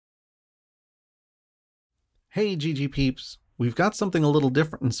Hey GG peeps, we've got something a little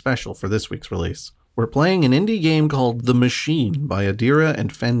different and special for this week's release. We're playing an indie game called The Machine by Adira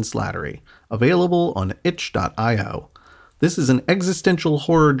and Fen Slattery, available on itch.io. This is an existential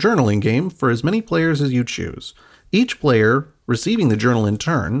horror journaling game for as many players as you choose. Each player, receiving the journal in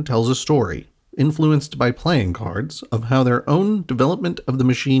turn, tells a story, influenced by playing cards, of how their own development of the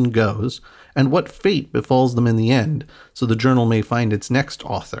machine goes, and what fate befalls them in the end, so the journal may find its next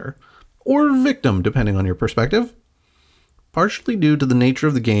author. Or victim, depending on your perspective. Partially due to the nature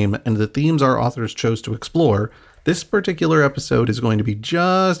of the game and the themes our authors chose to explore, this particular episode is going to be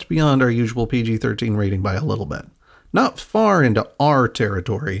just beyond our usual PG-13 rating by a little bit. Not far into R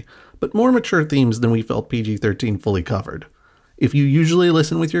territory, but more mature themes than we felt PG-13 fully covered. If you usually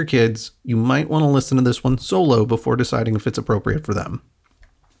listen with your kids, you might want to listen to this one solo before deciding if it's appropriate for them.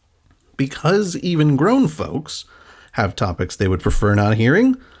 Because even grown folks have topics they would prefer not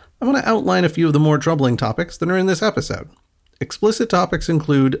hearing, I want to outline a few of the more troubling topics that are in this episode. Explicit topics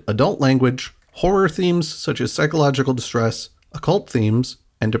include adult language, horror themes such as psychological distress, occult themes,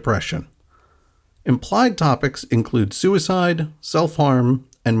 and depression. Implied topics include suicide, self-harm,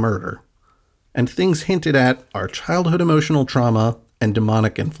 and murder. And things hinted at are childhood emotional trauma and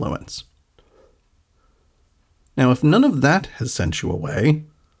demonic influence. Now, if none of that has sent you away,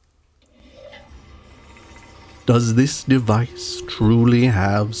 does this device truly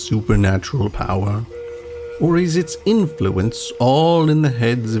have supernatural power? Or is its influence all in the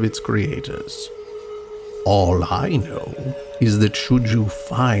heads of its creators? All I know is that should you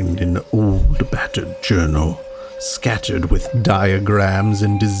find an old battered journal scattered with diagrams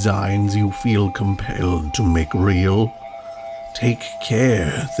and designs you feel compelled to make real, take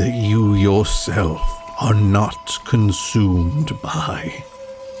care that you yourself are not consumed by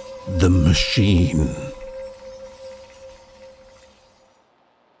the machine.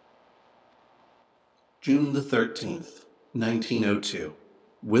 June the 13th, 1902.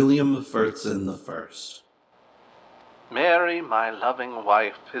 William Furtzen I. Mary, my loving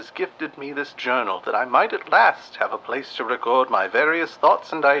wife, has gifted me this journal that I might at last have a place to record my various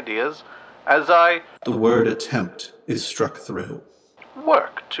thoughts and ideas as I... The word attempt is struck through.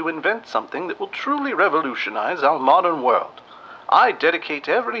 ...work to invent something that will truly revolutionize our modern world. I dedicate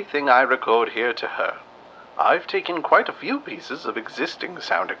everything I record here to her. I've taken quite a few pieces of existing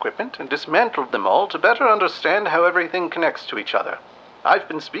sound equipment and dismantled them all to better understand how everything connects to each other. I've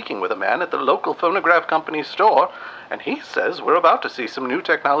been speaking with a man at the local phonograph company store, and he says we're about to see some new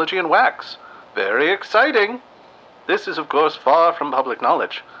technology in wax. Very exciting! This is, of course, far from public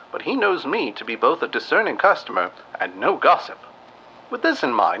knowledge, but he knows me to be both a discerning customer and no gossip. With this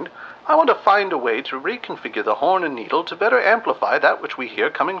in mind, I want to find a way to reconfigure the horn and needle to better amplify that which we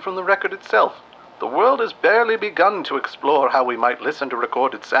hear coming from the record itself. The world has barely begun to explore how we might listen to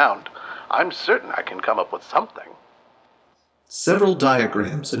recorded sound. I'm certain I can come up with something. Several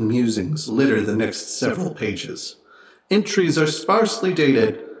diagrams and musings litter the next several pages. Entries are sparsely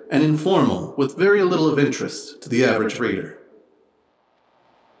dated and informal, with very little of interest to the average reader.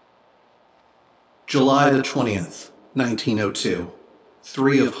 July the 20th, 1902.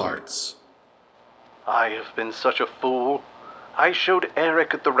 3 of Hearts. I have been such a fool. I showed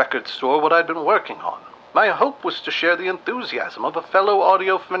Eric at the record store what I'd been working on. My hope was to share the enthusiasm of a fellow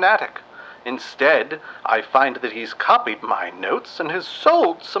audio fanatic. Instead, I find that he's copied my notes and has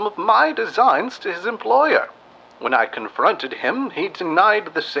sold some of my designs to his employer. When I confronted him, he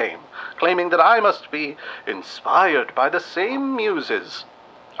denied the same, claiming that I must be inspired by the same muses.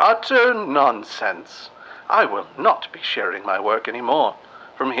 Utter nonsense. I will not be sharing my work anymore.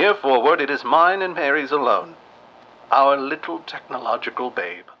 From here forward, it is mine and Mary's alone. Our little technological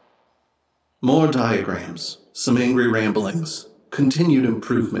babe. More diagrams, some angry ramblings, continued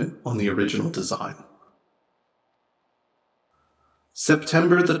improvement on the original design.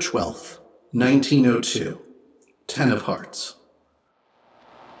 September the 12th, 1902. 10 of Hearts.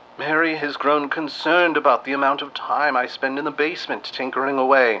 Mary has grown concerned about the amount of time I spend in the basement tinkering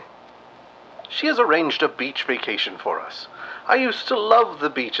away. She has arranged a beach vacation for us. I used to love the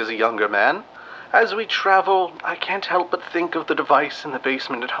beach as a younger man. As we travel, I can't help but think of the device in the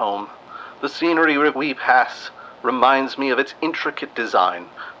basement at home. The scenery we pass reminds me of its intricate design.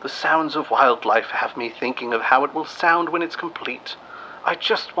 The sounds of wildlife have me thinking of how it will sound when it's complete. I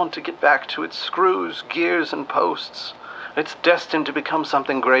just want to get back to its screws, gears, and posts. It's destined to become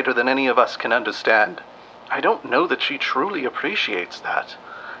something greater than any of us can understand. I don't know that she truly appreciates that.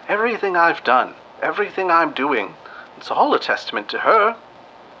 Everything I've done, everything I'm doing, it's all a testament to her.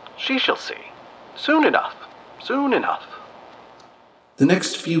 She shall see. Soon enough. Soon enough. The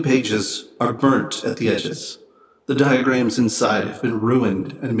next few pages are burnt at the edges. The diagrams inside have been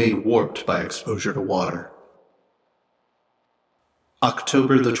ruined and made warped by exposure to water.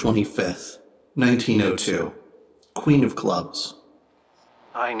 October the 25th, 1902. Queen of Clubs.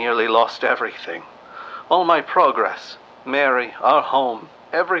 I nearly lost everything. All my progress, Mary, our home,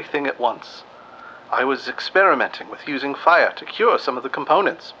 everything at once. I was experimenting with using fire to cure some of the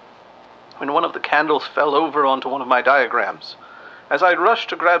components, when one of the candles fell over onto one of my diagrams. As I rushed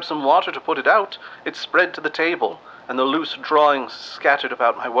to grab some water to put it out, it spread to the table, and the loose drawings scattered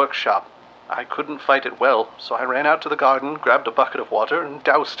about my workshop. I couldn't fight it well, so I ran out to the garden, grabbed a bucket of water, and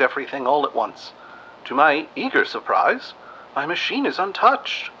doused everything all at once. To my eager surprise, my machine is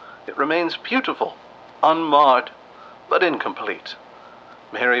untouched. It remains beautiful, unmarred, but incomplete.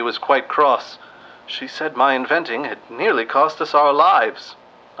 Mary was quite cross. She said my inventing had nearly cost us our lives.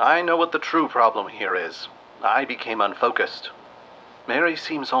 I know what the true problem here is. I became unfocused. Mary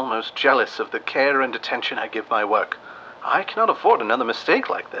seems almost jealous of the care and attention I give my work. I cannot afford another mistake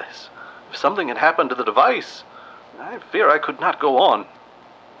like this. If something had happened to the device, I fear I could not go on.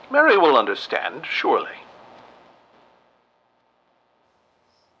 Mary will understand, surely.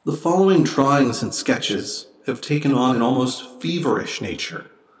 The following drawings and sketches have taken on an almost feverish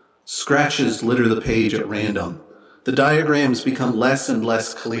nature. Scratches litter the page at random. The diagrams become less and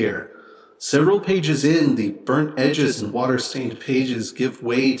less clear. Several pages in, the burnt edges and water-stained pages give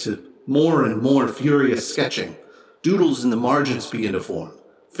way to more and more furious sketching. Doodles in the margins begin to form.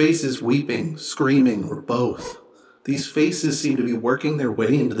 Faces weeping, screaming, or both. These faces seem to be working their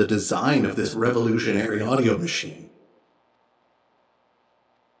way into the design of this revolutionary audio machine.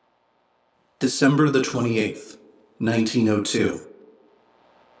 December the 28th, 1902.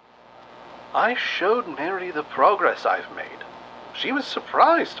 I showed Mary the progress I've made. She was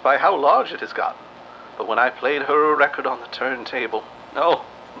surprised by how large it has gotten. But when I played her a record on the turntable, oh,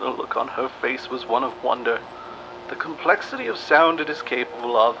 the look on her face was one of wonder. The complexity of sound it is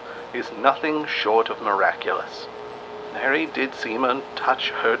capable of is nothing short of miraculous. Mary did seem a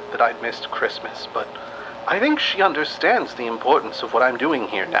touch hurt that I'd missed Christmas, but I think she understands the importance of what I'm doing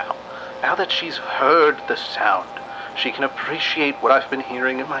here now. Now that she's heard the sound, she can appreciate what I've been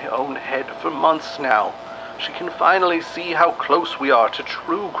hearing in my own head for months now. She can finally see how close we are to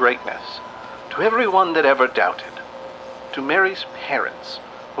true greatness. To everyone that ever doubted. To Mary's parents,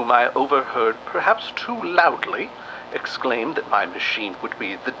 whom I overheard, perhaps too loudly, exclaim that my machine would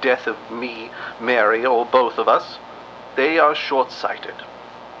be the death of me, Mary, or both of us. They are short-sighted.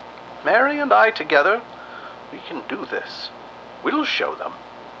 Mary and I together, we can do this. We'll show them.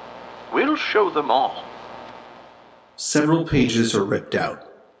 We'll show them all. Several pages are ripped out.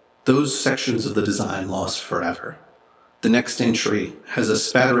 Those sections of the design lost forever. The next entry has a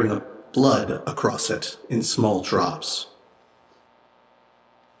spattering of blood across it in small drops.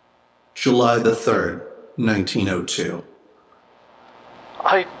 July the 3rd, 1902.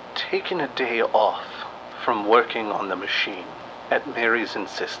 I'd taken a day off from working on the machine at Mary's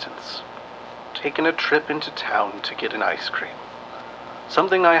insistence. Taken a trip into town to get an ice cream.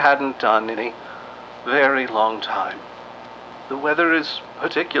 Something I hadn't done in a very long time. The weather is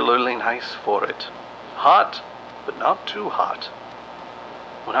particularly nice for it. Hot, but not too hot.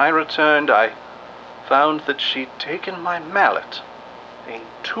 When I returned, I found that she'd taken my mallet, a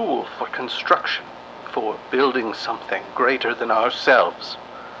tool for construction, for building something greater than ourselves.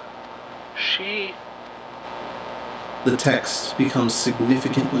 The text becomes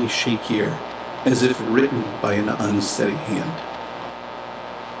significantly shakier, as if written by an unsteady hand.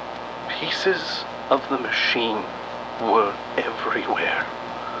 Pieces of the machine were everywhere,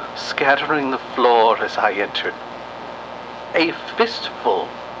 scattering the floor as I entered. A fistful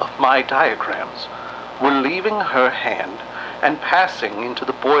of my diagrams were leaving her hand and passing into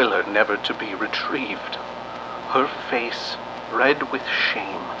the boiler never to be retrieved. Her face red with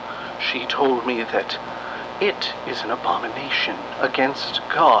shame, she told me that it is an abomination against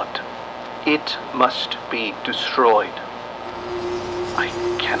God. It must be destroyed. I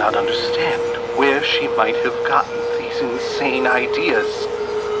cannot understand where she might have gotten these insane ideas,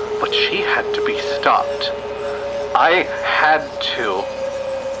 but she had to be stopped. I had to.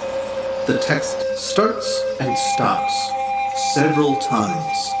 The text starts and stops several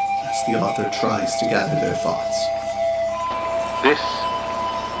times as the author tries to gather their thoughts. This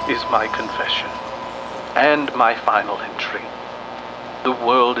is my confession and my final entry. The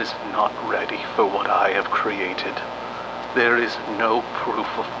world is not ready for what I have created. There is no proof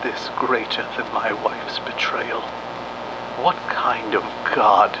of this greater than my wife's betrayal. What kind of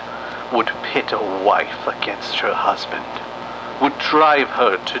God would pit a wife against her husband? Would drive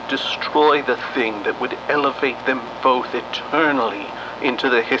her to destroy the thing that would elevate them both eternally into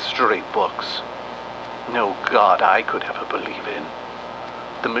the history books? No God I could ever believe in.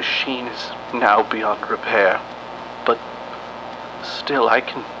 The machine is now beyond repair, but still, I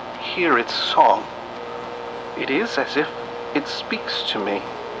can hear its song. It is as if it speaks to me,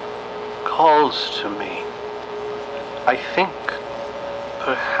 calls to me. I think,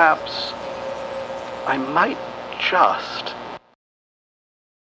 perhaps, I might just...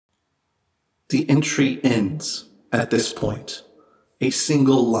 The entry ends at this point, a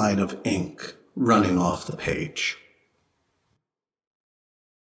single line of ink running off the page.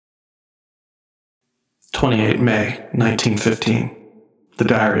 28 May, 1915. The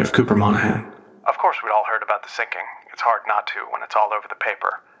Diary of Cooper Monahan. Of course we'd all heard about the sinking. It's hard not to when it's all over the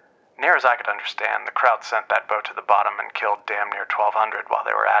paper. Near as I could understand, the crowd sent that boat to the bottom and killed damn near 1,200 while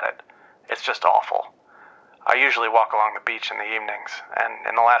they were at it. It's just awful. I usually walk along the beach in the evenings, and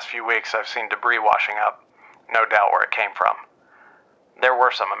in the last few weeks I've seen debris washing up. No doubt where it came from. There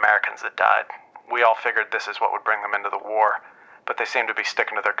were some Americans that died. We all figured this is what would bring them into the war, but they seem to be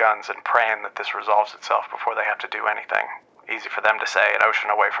sticking to their guns and praying that this resolves itself before they have to do anything. Easy for them to say, an ocean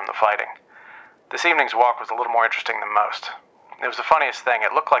away from the fighting. This evening's walk was a little more interesting than most. It was the funniest thing.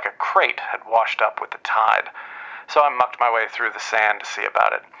 It looked like a crate had washed up with the tide, so I mucked my way through the sand to see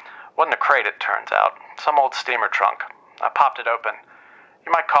about it. Wasn't a crate, it turns out. Some old steamer trunk. I popped it open.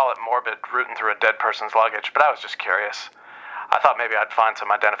 You might call it morbid, rooting through a dead person's luggage, but I was just curious. I thought maybe I'd find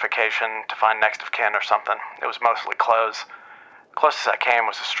some identification to find next of kin or something. It was mostly clothes. Closest I came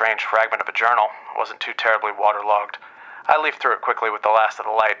was a strange fragment of a journal. It wasn't too terribly waterlogged. I leafed through it quickly with the last of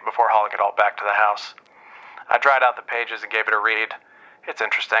the light before hauling it all back to the house. I dried out the pages and gave it a read. It's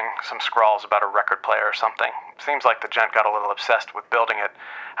interesting, some scrawls about a record player or something. Seems like the gent got a little obsessed with building it,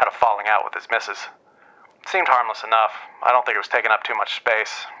 had a falling out with his missus. It seemed harmless enough. I don't think it was taking up too much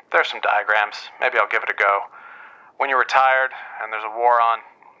space. There's some diagrams. Maybe I'll give it a go. When you're retired and there's a war on,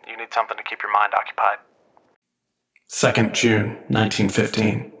 you need something to keep your mind occupied. 2nd June,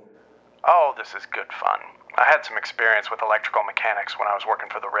 1915. Oh, this is good fun. I had some experience with electrical mechanics when I was working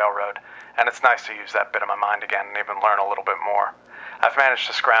for the railroad, and it's nice to use that bit of my mind again and even learn a little bit more. I've managed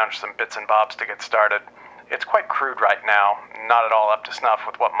to scrounge some bits and bobs to get started. It's quite crude right now, not at all up to snuff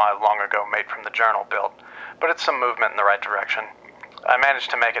with what my long-ago mate from the journal built, but it's some movement in the right direction. I managed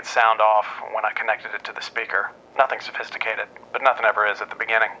to make it sound off when I connected it to the speaker. Nothing sophisticated, but nothing ever is at the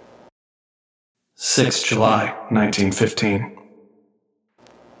beginning. 6th July, 1915.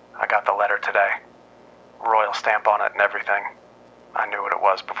 I got the letter today. Royal stamp on it and everything. I knew what it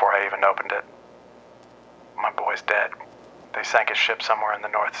was before I even opened it. My boy's dead. They sank his ship somewhere in the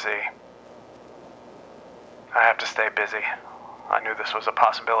North Sea. I have to stay busy. I knew this was a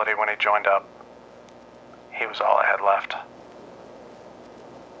possibility when he joined up. He was all I had left.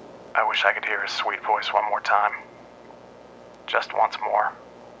 I wish I could hear his sweet voice one more time. Just once more.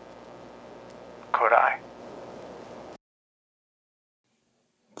 Could I?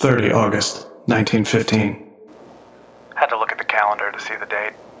 30 August, 1915. Had to look at the calendar to see the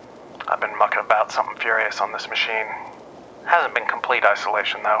date. I've been mucking about something furious on this machine. Hasn't been complete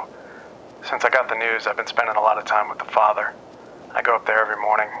isolation, though. Since I got the news, I've been spending a lot of time with the father. I go up there every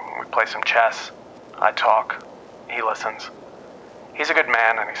morning, we play some chess. I talk. He listens. He's a good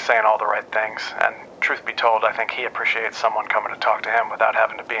man, and he's saying all the right things, and truth be told, I think he appreciates someone coming to talk to him without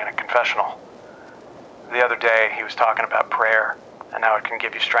having to be in a confessional. The other day, he was talking about prayer, and how it can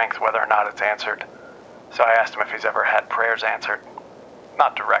give you strength whether or not it's answered. So I asked him if he's ever had prayers answered.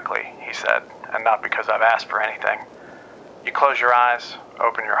 Not directly, he said, and not because I've asked for anything. You close your eyes,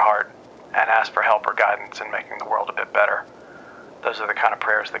 open your heart, and ask for help or guidance in making the world a bit better. Those are the kind of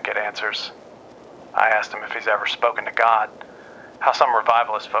prayers that get answers. I asked him if he's ever spoken to God. How some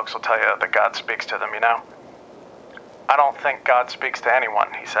revivalist folks will tell you that God speaks to them, you know? I don't think God speaks to anyone,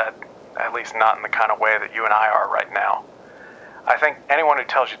 he said. At least not in the kind of way that you and I are right now. I think anyone who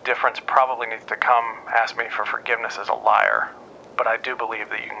tells you different probably needs to come ask me for forgiveness as a liar. But I do believe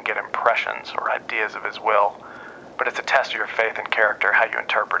that you can get impressions or ideas of his will. But it's a test of your faith and character, how you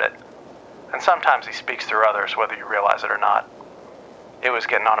interpret it. And sometimes he speaks through others, whether you realize it or not. It was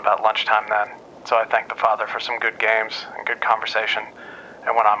getting on about lunchtime then, so I thanked the father for some good games and good conversation,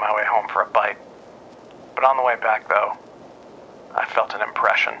 and went on my way home for a bite. But on the way back, though, I felt an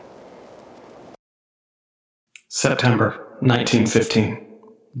impression. September 1915.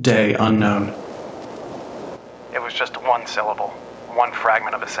 Day unknown. It was just one syllable, one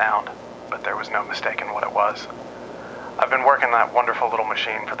fragment of a sound, but there was no mistaking what it was. I've been working that wonderful little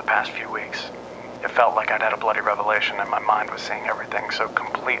machine for the past few weeks. It felt like I'd had a bloody revelation and my mind was seeing everything so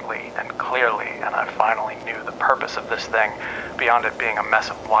completely and clearly, and I finally knew the purpose of this thing beyond it being a mess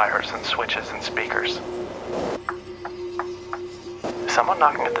of wires and switches and speakers. Is someone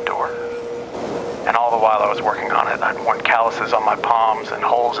knocking at the door? And all the while I was working on it, I'd worn calluses on my palms and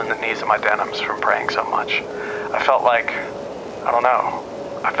holes in the knees of my denims from praying so much. I felt like I don't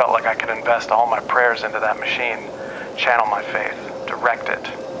know. I felt like I could invest all my prayers into that machine, channel my faith, direct it,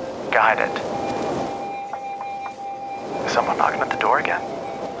 guide it. Is someone knocking at the door again?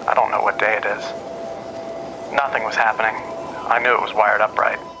 I don't know what day it is. Nothing was happening. I knew it was wired up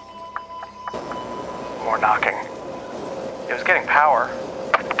right. More knocking. It was getting power.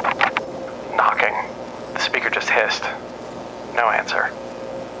 Knocking. The speaker just hissed. No answer.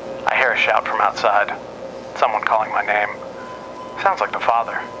 I hear a shout from outside. Someone calling my name. Sounds like the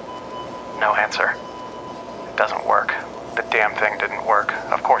father. No answer. It doesn't work. The damn thing didn't work.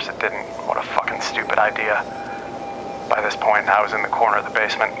 Of course it didn't. What a fucking stupid idea. By this point, I was in the corner of the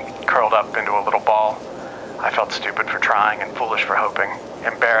basement, curled up into a little ball. I felt stupid for trying and foolish for hoping.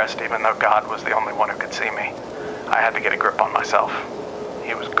 Embarrassed, even though God was the only one who could see me. I had to get a grip on myself.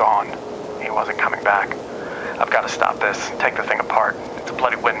 He was gone. He wasn't coming back. I've got to stop this, take the thing apart. It's a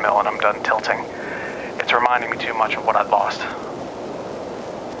bloody windmill and I'm done tilting. It's reminding me too much of what I'd lost.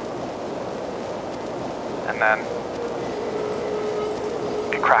 And then,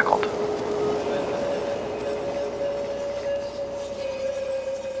 it crackled.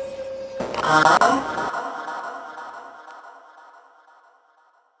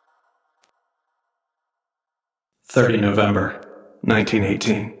 November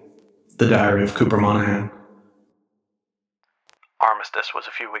 1918. The Diary of Cooper Monahan. Armistice was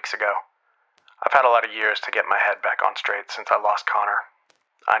a few weeks ago. I've had a lot of years to get my head back on straight since I lost Connor.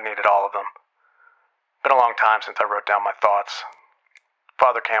 I needed all of them. Been a long time since I wrote down my thoughts.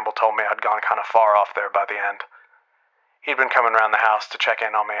 Father Campbell told me I'd gone kind of far off there by the end. He'd been coming around the house to check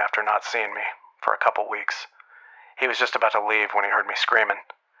in on me after not seeing me for a couple weeks. He was just about to leave when he heard me screaming.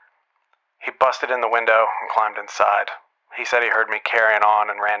 He busted in the window and climbed inside. He said he heard me carrying on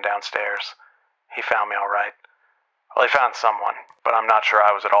and ran downstairs. He found me all right. Well, he found someone, but I'm not sure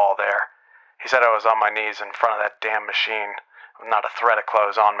I was at all there. He said I was on my knees in front of that damn machine, with not a thread of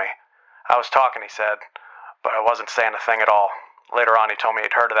clothes on me. I was talking, he said, but I wasn't saying a thing at all. Later on, he told me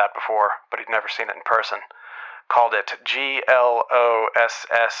he'd heard of that before, but he'd never seen it in person. Called it Glossolia.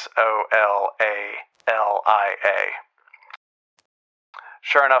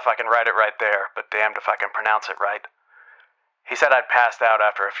 Sure enough, I can write it right there, but damned if I can pronounce it right. He said I'd passed out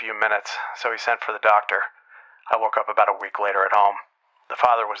after a few minutes, so he sent for the doctor. I woke up about a week later at home. The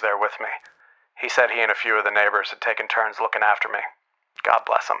father was there with me. He said he and a few of the neighbors had taken turns looking after me. God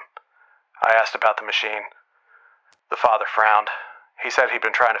bless him. I asked about the machine. The father frowned. He said he'd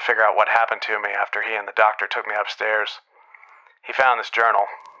been trying to figure out what happened to me after he and the doctor took me upstairs. He found this journal.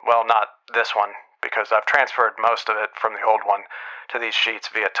 Well, not this one, because I've transferred most of it from the old one to these sheets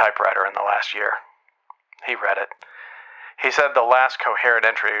via typewriter in the last year. He read it. He said the last coherent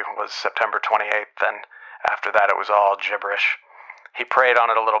entry was September 28th, and after that it was all gibberish. He prayed on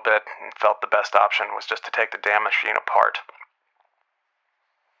it a little bit and felt the best option was just to take the damn machine apart.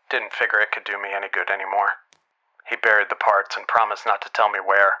 Didn't figure it could do me any good anymore. He buried the parts and promised not to tell me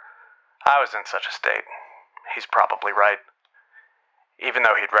where. I was in such a state. He's probably right. Even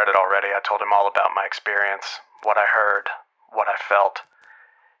though he'd read it already, I told him all about my experience, what I heard, what I felt.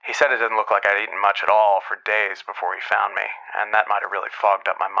 He said it didn't look like I'd eaten much at all for days before he found me, and that might have really fogged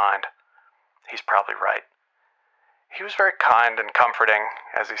up my mind. He's probably right. He was very kind and comforting,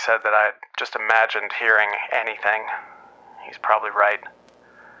 as he said that I had just imagined hearing anything. He's probably right.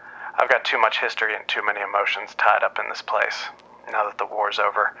 I've got too much history and too many emotions tied up in this place. Now that the war's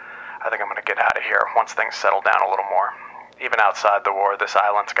over, I think I'm going to get out of here once things settle down a little more. Even outside the war, this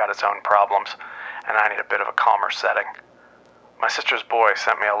island's got its own problems, and I need a bit of a calmer setting. My sister's boy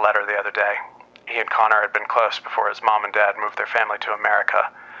sent me a letter the other day. He and Connor had been close before his mom and dad moved their family to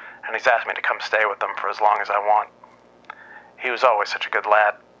America, and he's asked me to come stay with them for as long as I want. He was always such a good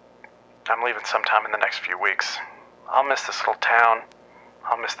lad. I'm leaving sometime in the next few weeks. I'll miss this little town.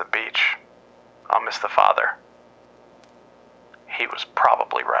 I'll miss the beach. I'll miss the father. He was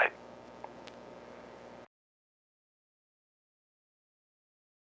probably right.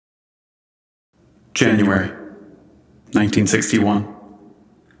 January 1961.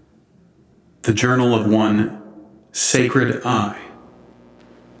 The Journal of One Sacred Eye.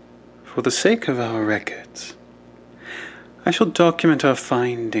 For the sake of our records, I shall document our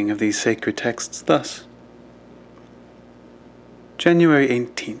finding of these sacred texts thus. January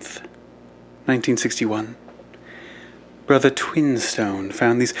 18th, 1961. Brother Twinstone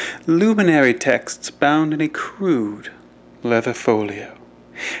found these luminary texts bound in a crude leather folio,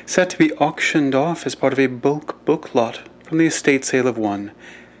 set to be auctioned off as part of a bulk book lot from the estate sale of one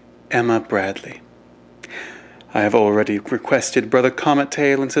Emma Bradley. I have already requested Brother Comet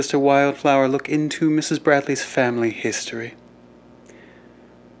Tail and Sister Wildflower look into Mrs. Bradley's family history.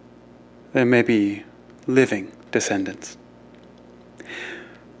 There may be living descendants,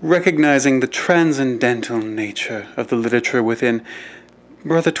 Recognizing the transcendental nature of the literature within,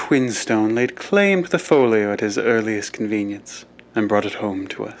 Brother Twinstone laid claim to the folio at his earliest convenience and brought it home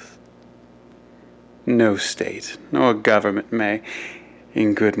to us. No state nor government may,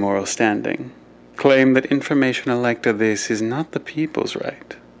 in good moral standing, claim that information alike to this is not the people's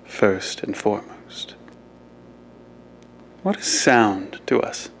right, first and foremost. What is sound to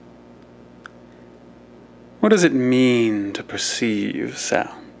us? What does it mean to perceive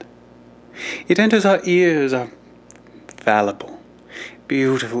sound? It enters our ears, our fallible,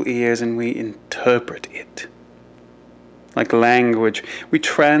 beautiful ears, and we interpret it. Like language, we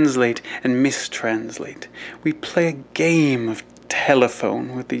translate and mistranslate. We play a game of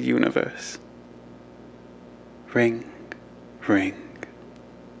telephone with the universe. Ring, ring,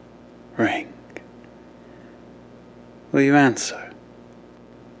 ring. Will you answer?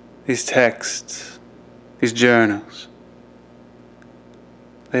 These texts, these journals,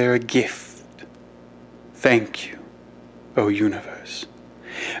 they are a gift. Thank you, O universe.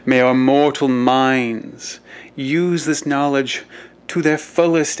 May our mortal minds use this knowledge to their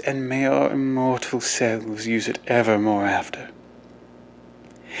fullest, and may our immortal selves use it evermore after.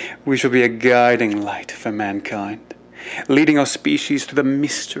 We shall be a guiding light for mankind, leading our species to the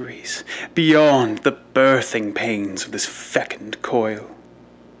mysteries beyond the birthing pains of this fecund coil.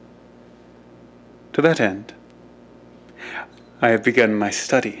 To that end, I have begun my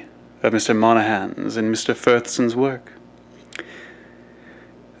study of Mr. Monaghan's and Mr. Firthson's work.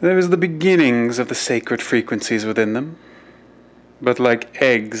 There is the beginnings of the sacred frequencies within them, but like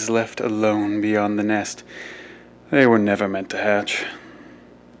eggs left alone beyond the nest, they were never meant to hatch.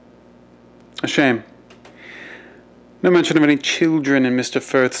 A shame. No mention of any children in Mr.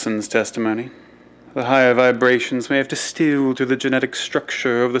 Firthson's testimony. The higher vibrations may have distilled through the genetic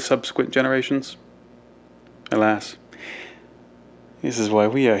structure of the subsequent generations. Alas, this is why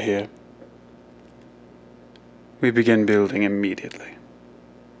we are here. We begin building immediately.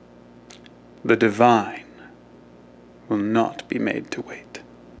 The divine will not be made to wait.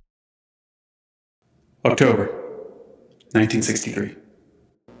 October 1963.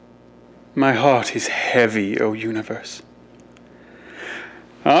 My heart is heavy, O universe.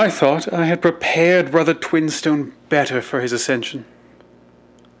 I thought I had prepared Brother Twinstone better for his ascension.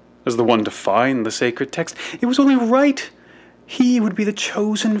 As the one to find the sacred text, it was only right he would be the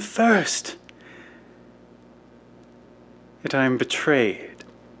chosen first. Yet I am betrayed.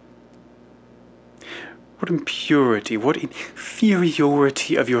 What impurity, what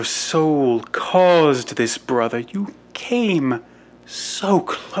inferiority of your soul caused this, brother? You came so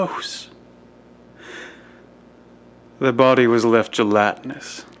close. The body was left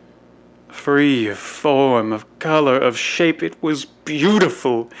gelatinous, free of form, of color, of shape. It was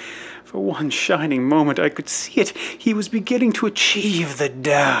beautiful. For one shining moment I could see it. He was beginning to achieve the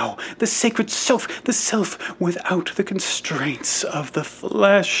Tao, the sacred self, the self without the constraints of the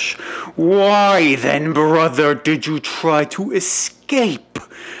flesh. Why then, brother, did you try to escape?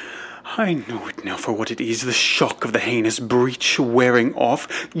 I know it now for what it is, the shock of the heinous breach wearing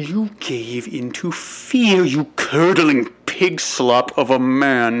off. You gave into fear, you curdling pig slop of a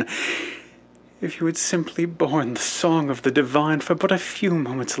man. If you had simply borne the song of the divine for but a few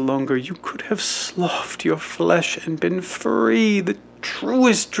moments longer, you could have sloughed your flesh and been free, the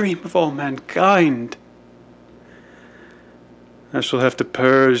truest dream of all mankind. I shall have to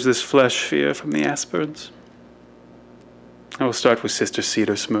purge this flesh fear from the aspirants. I will start with Sister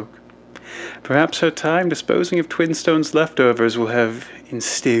Cedar Smoke. Perhaps her time disposing of Twinstone's leftovers will have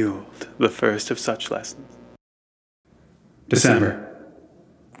instilled the first of such lessons. December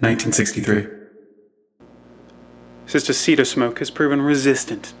 1963. Sister Cedar Smoke has proven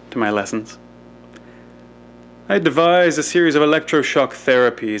resistant to my lessons. I devised a series of electroshock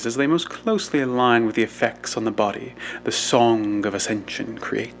therapies as they most closely align with the effects on the body the Song of Ascension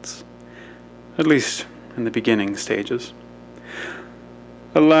creates, at least in the beginning stages.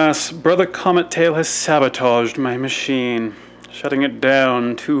 Alas, Brother Comet Tail has sabotaged my machine, shutting it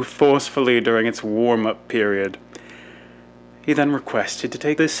down too forcefully during its warm-up period. He then requested to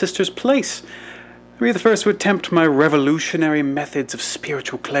take his sister's place, and be the first to attempt my revolutionary methods of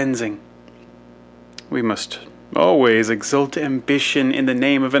spiritual cleansing. We must always exalt ambition in the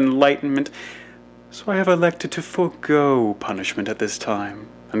name of enlightenment, so I have elected to forego punishment at this time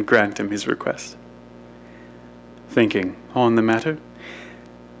and grant him his request. Thinking on the matter,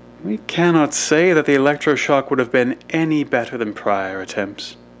 we cannot say that the electroshock would have been any better than prior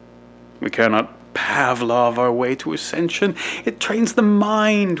attempts. We cannot Pavlov our way to ascension. It trains the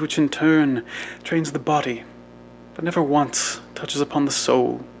mind, which in turn trains the body, but never once touches upon the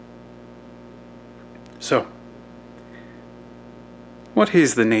soul. So, What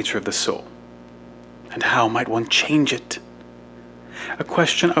is the nature of the soul? And how might one change it? A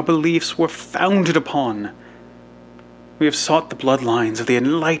question our beliefs were founded upon. We have sought the bloodlines of the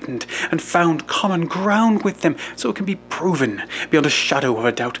enlightened and found common ground with them, so it can be proven beyond a shadow of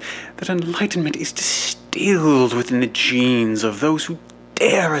a doubt that enlightenment is distilled within the genes of those who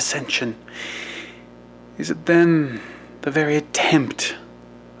dare ascension. Is it then the very attempt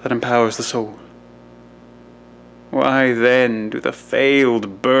that empowers the soul? Why then do the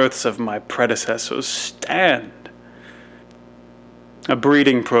failed births of my predecessors stand? A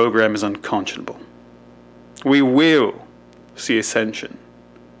breeding program is unconscionable. We will see ascension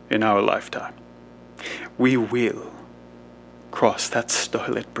in our lifetime. We will cross that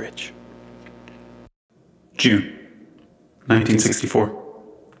starlit bridge. June 1964.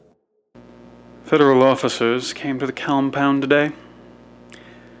 Federal officers came to the compound today.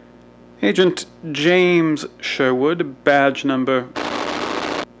 Agent James Sherwood, badge number,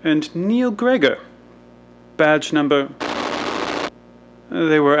 and Neil Gregor, badge number.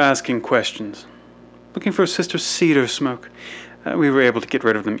 They were asking questions, looking for Sister Cedar Smoke. We were able to get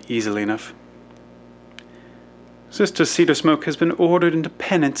rid of them easily enough. Sister Cedar Smoke has been ordered into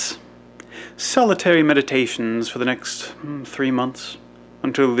penance, solitary meditations for the next 3 months,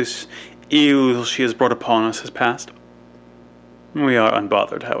 until this ill she has brought upon us has passed. We are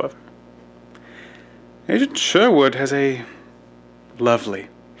unbothered, however. Agent Sherwood has a lovely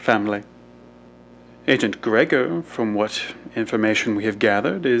family. Agent Gregor, from what information we have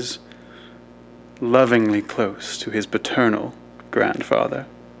gathered, is lovingly close to his paternal grandfather.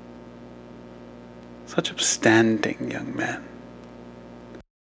 Such upstanding young men.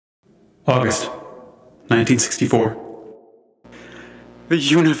 August 1964. The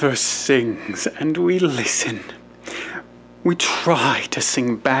universe sings, and we listen. We try to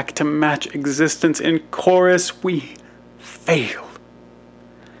sing back to match existence in chorus. We fail.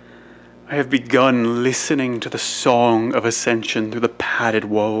 I have begun listening to the song of ascension through the padded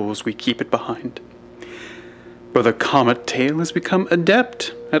walls we keep it behind. Brother Comet Tail has become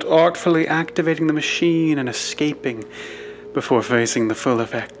adept at artfully activating the machine and escaping before facing the full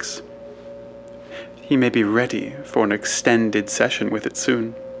effects. He may be ready for an extended session with it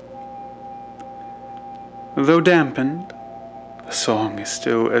soon. Though dampened, the song is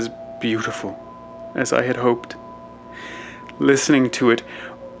still as beautiful as I had hoped. Listening to it,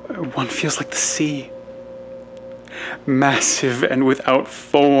 one feels like the sea. Massive and without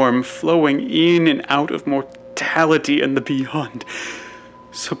form, flowing in and out of mortality and the beyond.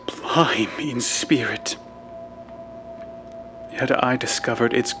 Sublime in spirit. Yet I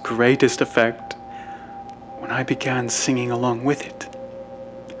discovered its greatest effect when I began singing along with it.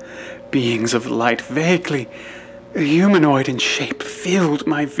 Beings of light, vaguely humanoid in shape, filled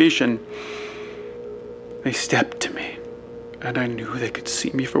my vision. They stepped to me, and I knew they could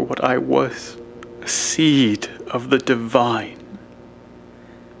see me for what I was, a seed of the divine.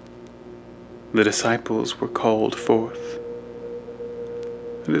 The disciples were called forth,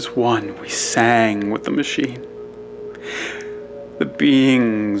 and as one we sang with the machine. The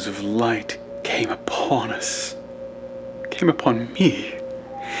beings of light came upon us, came upon me,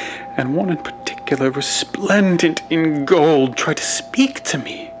 and one in particular, resplendent in gold, tried to speak to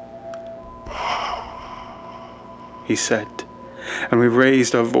me. He said, and we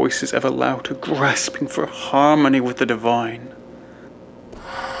raised our voices ever louder, grasping for harmony with the divine.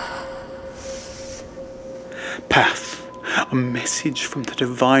 Path, a message from the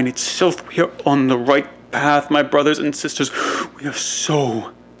divine itself. We are on the right path, my brothers and sisters. We are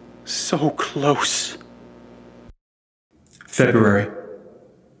so close. February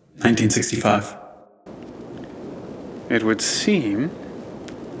 1965. It would seem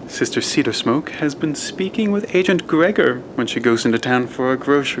Sister Cedar Smoke has been speaking with Agent Gregor when she goes into town for her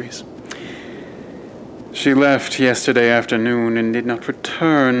groceries. She left yesterday afternoon and did not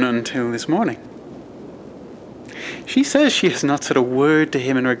return until this morning. She says she has not said a word to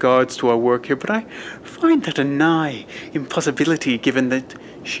him in regards to our work here, but I find that a nigh impossibility given that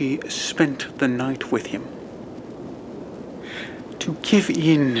she spent the night with him. To give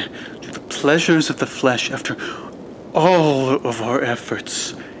in to the pleasures of the flesh after all of our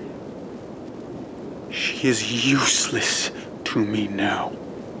efforts. She is useless to me now.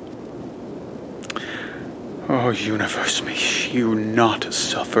 Oh, universe, may you not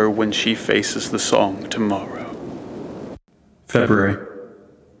suffer when she faces the song tomorrow. February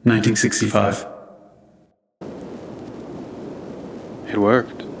 1965. It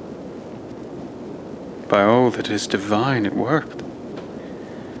worked. By all that is divine, it worked.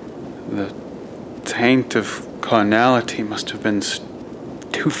 The taint of carnality must have been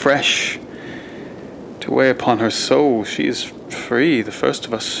too fresh to weigh upon her soul. She is Free, the first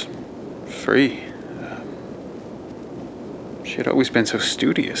of us. Free. She had always been so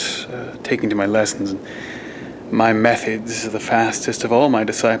studious, taking to my lessons and my methods, the fastest of all my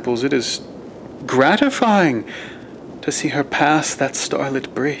disciples. It is gratifying to see her pass that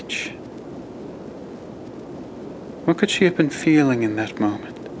starlit bridge. What could she have been feeling in that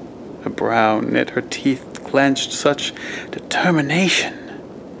moment? Her brow knit, her teeth clenched, such determination.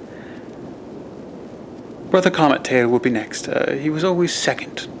 Brother Comet Tail will be next. He was always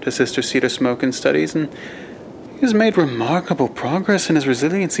second to Sister Cedar Smoke in studies, and he has made remarkable progress in his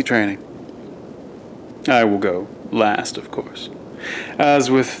resiliency training. I will go last, of course. As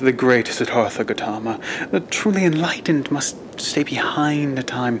with the great Siddhartha Gautama, the truly enlightened must stay behind a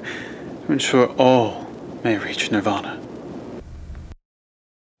time to ensure all may reach nirvana.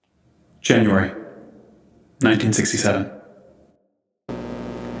 January 1967.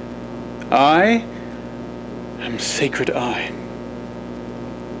 I am Sacred Eye,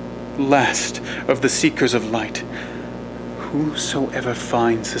 last of the Seekers of Light. Whosoever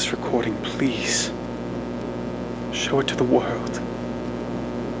finds this recording, please show it to the world.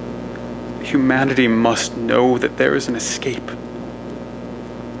 Humanity must know that there is an escape.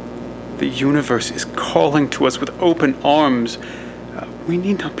 The universe is calling to us with open arms. We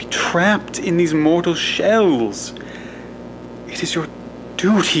need not be trapped in these mortal shells. It is your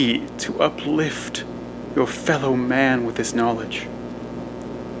duty to uplift your fellow man with this knowledge.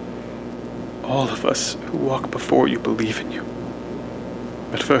 All of us who walk before you believe in you.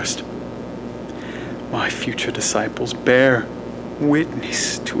 But first, my future disciples, bear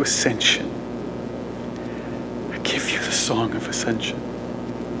witness to ascension. I give you the song of ascension.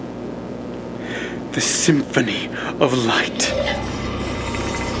 The symphony of light.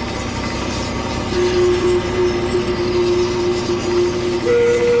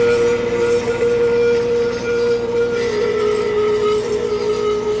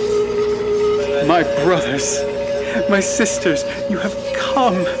 My brothers, my sisters, you have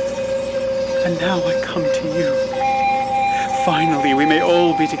come, and now I come to you. Finally, we may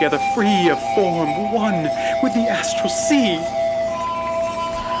all be together, free of form, one with the astral sea.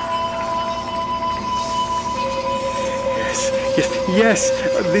 Yes,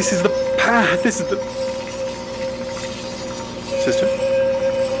 this is the path, this is the... Sister?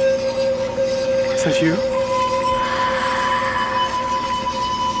 Is that you?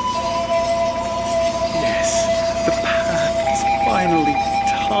 Finally,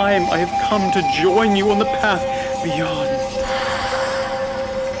 time. I have come to join you on the path beyond.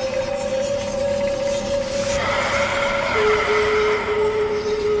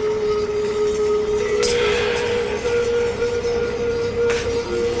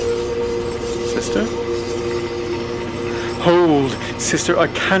 Sister? Hold, sister. I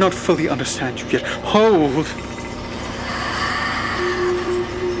cannot fully understand you yet. Hold.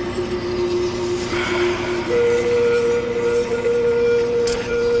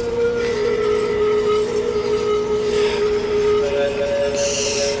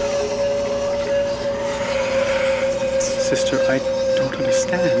 Sister, I don't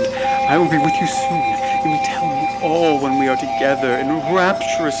understand. I will be with you soon. You will tell me all when we are together in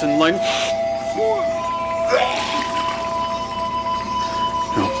rapturous and light.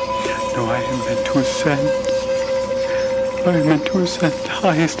 No, I am meant to ascend. I am meant to ascend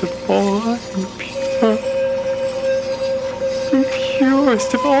highest of all. I am pure. The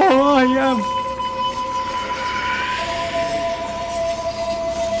purest of all I am.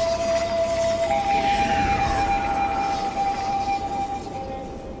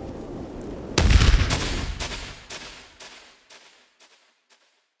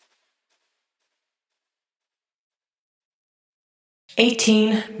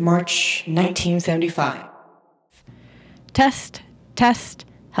 March 1975. Test.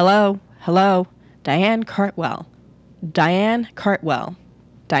 Hello. Diane Cartwell.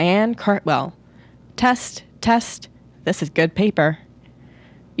 Test. This is good paper.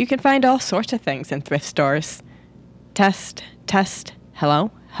 You can find all sorts of things in thrift stores. Test. Hello.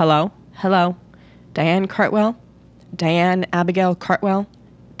 Diane Cartwell. Diane Abigail Cartwell.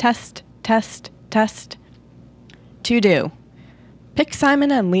 Test. To do. Pick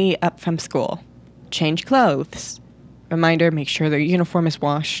Simon and Lee up from school. Change clothes. Reminder, make sure their uniform is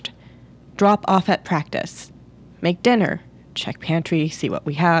washed. Drop off at practice. Make dinner. Check pantry, see what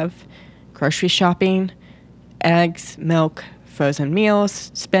we have. Grocery shopping. Eggs, milk, frozen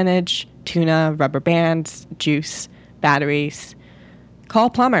meals, spinach, tuna, rubber bands, juice, batteries. Call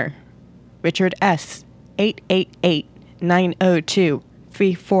plumber. Richard S.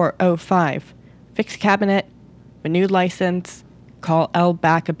 888-902-3405. Fix cabinet. Renewed license. Call L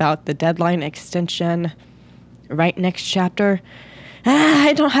back about the deadline extension. Write next chapter.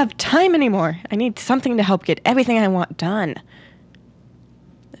 I don't have time anymore. I need something to help get everything I want done.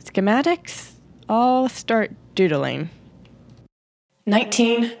 Schematics? I'll start doodling.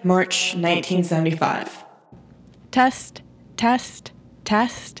 19 March 1975. Test, test,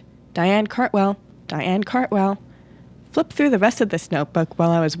 test. Diane Cartwell, Diane Cartwell. Flip through the rest of this notebook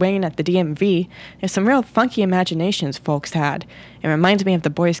while I was waiting at the DMV. There's some real funky imaginations folks had. It reminds me of the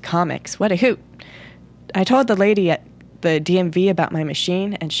boys' comics. What a hoot. I told the lady at the DMV about my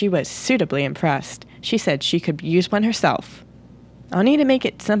machine, and she was suitably impressed. She said she could use one herself. I'll need to make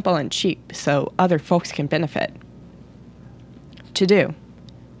it simple and cheap so other folks can benefit. To do.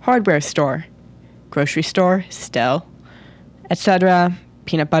 Hardware store. Grocery store, still. Etc.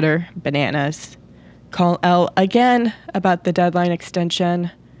 Peanut butter, bananas. Call L again about the deadline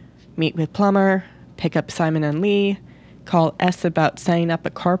extension. Meet with plumber. Pick up Simon and Lee. Call S about setting up a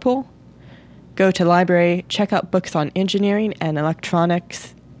carpool. Go to library. Check out books on engineering and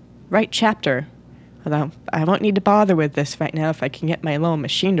electronics. Write chapter. Although I won't need to bother with this right now if I can get my little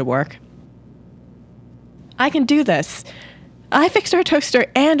machine to work. I can do this. I fixed our toaster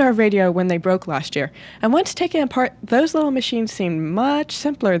and our radio when they broke last year, and once taken apart, those little machines seemed much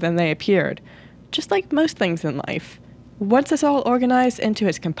simpler than they appeared. Just like most things in life. Once it's all organized into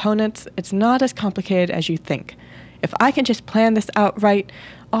its components, it's not as complicated as you think. If I can just plan this out right,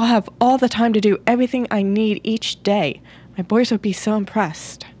 I'll have all the time to do everything I need each day. My boys would be so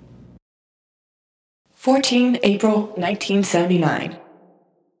impressed. 14 April 1979.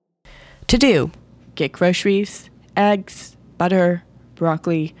 To do. Get groceries, eggs, butter,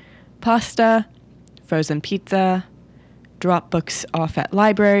 broccoli, pasta, frozen pizza, drop books off at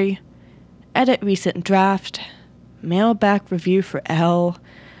library, edit recent draft, mail back review for L,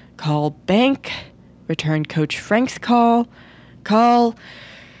 call bank, return Coach Frank's call,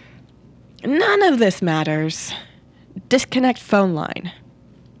 none of this matters. Disconnect phone line.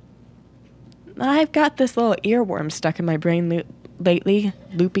 I've got this little earworm stuck in my brain lately,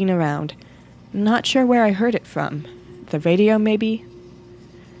 looping around. Not sure where I heard it from. The radio, maybe?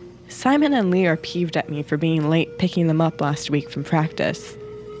 Simon and Lee are peeved at me for being late picking them up last week from practice.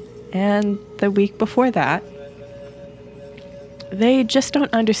 And the week before that. They just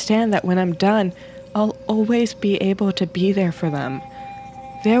don't understand that when I'm done, I'll always be able to be there for them.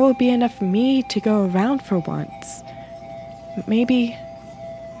 There will be enough me to go around for once. Maybe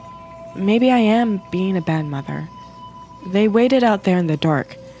I am being a bad mother. They waited out there in the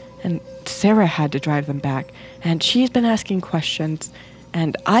dark, and Sarah had to drive them back, and she's been asking questions,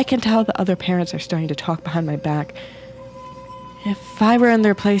 and I can tell the other parents are starting to talk behind my back. If I were in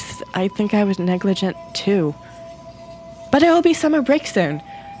their place, I think I was negligent too. But it will be summer break soon.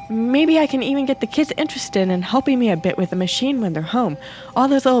 Maybe I can even get the kids interested in helping me a bit with the machine when they're home. All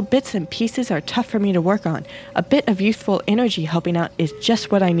those little bits and pieces are tough for me to work on. A bit of youthful energy helping out is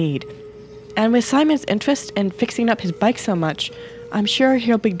just what I need. And with Simon's interest in fixing up his bike so much, I'm sure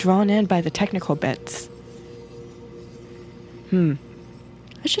he'll be drawn in by the technical bits. I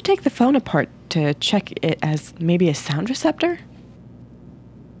should take the phone apart to check it as maybe a sound receptor.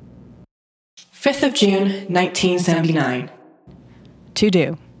 5th of June, 1979. To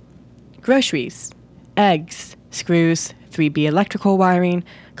do. Groceries, eggs, screws, 3B electrical wiring,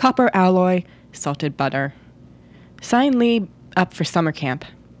 copper alloy, salted butter. Sign Lee up for summer camp.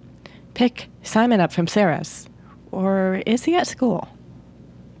 Pick Simon up from Sarah's. Or is he at school?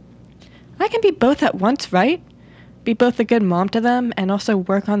 I can be both at once, right? Be both a good mom to them and also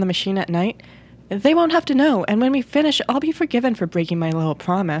work on the machine at night. They won't have to know, and when we finish, I'll be forgiven for breaking my little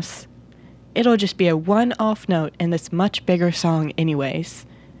promise. It'll just be a one-off note in this much bigger song anyways.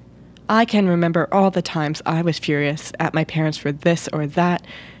 I can remember all the times I was furious at my parents for this or that,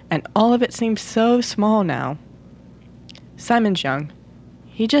 and all of it seems so small now. Simon's young.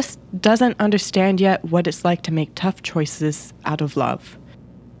 He just doesn't understand yet what it's like to make tough choices out of love.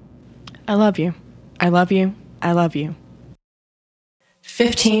 I love you. I love you. I love you.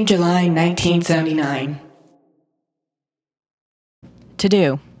 15 July 1979. To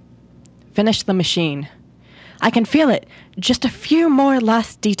do. Finish the machine. I can feel it. Just a few more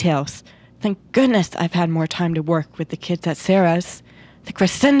last details. Thank goodness I've had more time to work with the kids at Sarah's. The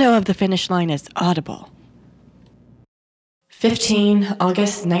crescendo of the finish line is audible. 15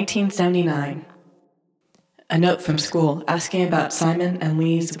 August 1979. A note from school asking about Simon and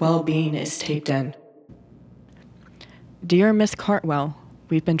Lee's well-being is taped in. Dear Miss Cartwell,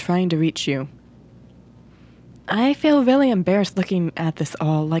 we've been trying to reach you. I feel really embarrassed looking at this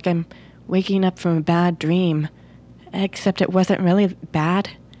all, like I'm waking up from a bad dream. Except it wasn't really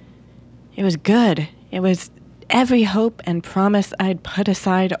bad. It was good. It was every hope and promise I'd put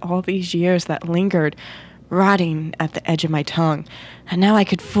aside all these years that lingered, rotting at the edge of my tongue, and now I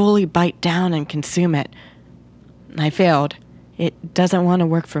could fully bite down and consume it. I failed. It doesn't want to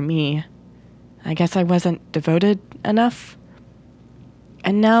work for me. I guess I wasn't devoted enough.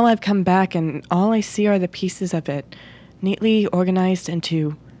 And now I've come back and all I see are the pieces of it, neatly organized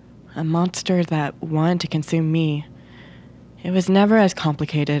into a monster that wanted to consume me. It was never as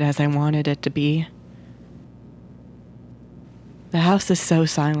complicated as I wanted it to be. The house is so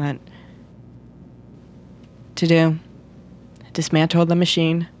silent. To do: dismantle the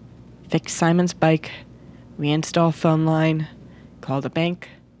machine, fix Simon's bike, reinstall phone line, call the bank,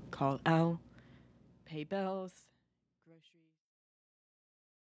 call L, pay bills, groceries.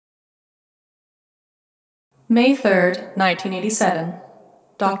 May 3rd, 1987.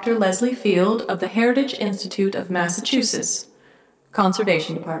 Dr. Leslie Field of the Heritage Institute of Massachusetts,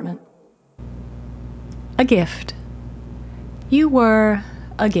 Conservation Department. A gift. You were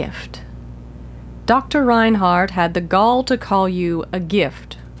a gift. Dr. Reinhardt had the gall to call you a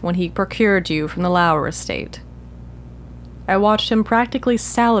gift when he procured you from the Lauer estate. I watched him practically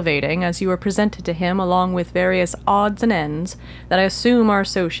salivating as you were presented to him along with various odds and ends that I assume are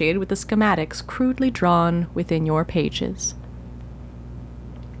associated with the schematics crudely drawn within your pages.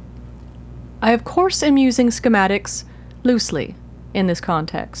 I of course am using schematics loosely in this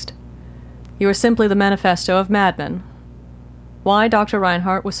context. You are simply the manifesto of madmen. Why Dr.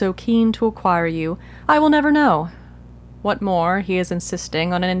 Reinhardt was so keen to acquire you, I will never know. What more, he is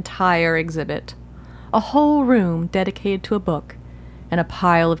insisting on an entire exhibit. A whole room dedicated to a book, and a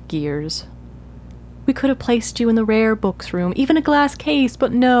pile of gears. We could have placed you in the rare books room, even a glass case,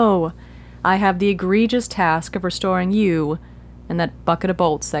 but no! I have the egregious task of restoring you and that bucket of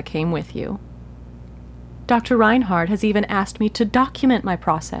bolts that came with you. Dr. Reinhardt has even asked me to document my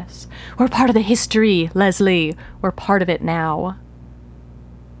process. We're part of the history, Leslie. We're part of it now.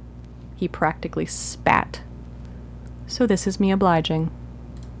 He practically spat. So this is me obliging.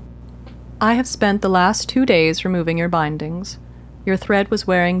 I have spent the last 2 days removing your bindings. Your thread was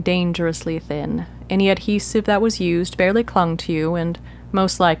wearing dangerously thin. Any adhesive that was used barely clung to you and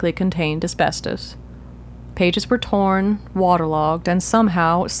most likely contained asbestos. Pages were torn, waterlogged, and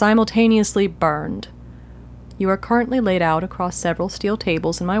somehow simultaneously burned. You are currently laid out across several steel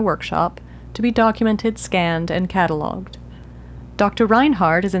tables in my workshop to be documented, scanned, and catalogued. Dr.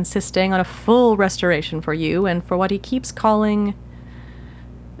 Reinhardt is insisting on a full restoration for you and for what he keeps calling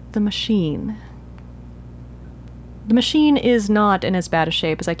the machine. The machine is not in as bad a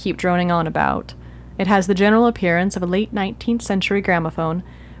shape as I keep droning on about. It has the general appearance of a late 19th century gramophone,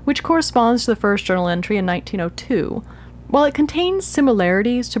 which corresponds to the first journal entry in 1902. While it contains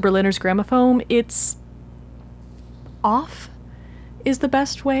similarities to Berliner's gramophone, it's off is the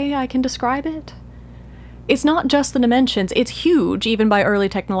best way I can describe it. It's not just the dimensions, it's huge even by early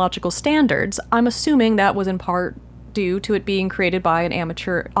technological standards. I'm assuming that was in part due to it being created by an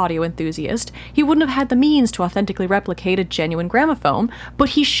amateur audio enthusiast. He wouldn't have had the means to authentically replicate a genuine gramophone, but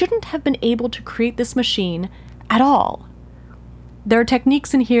he shouldn't have been able to create this machine at all. There are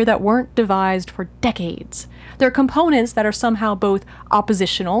techniques in here that weren't devised for decades. There are components that are somehow both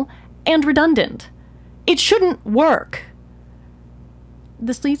oppositional and redundant. It shouldn't work.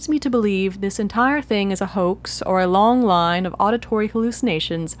 This leads me to believe this entire thing is a hoax or a long line of auditory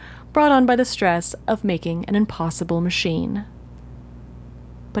hallucinations brought on by the stress of making an impossible machine.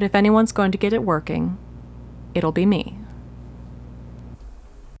 But if anyone's going to get it working, it'll be me.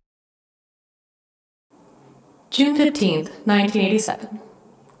 June 15th, 1987.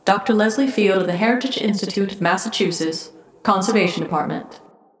 Dr. Leslie Field of the Heritage Institute of Massachusetts, Conservation Department.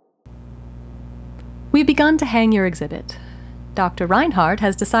 We've begun to hang your exhibit. Dr. Reinhardt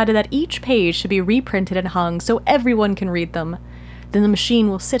has decided that each page should be reprinted and hung so everyone can read them. Then the machine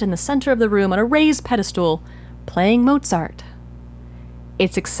will sit in the center of the room on a raised pedestal, playing Mozart.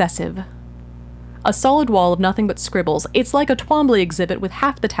 It's excessive. A solid wall of nothing but scribbles. It's like a Twombly exhibit with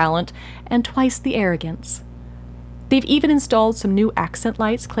half the talent and twice the arrogance. They've even installed some new accent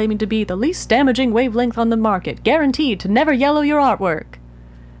lights claiming to be the least damaging wavelength on the market, guaranteed to never yellow your artwork.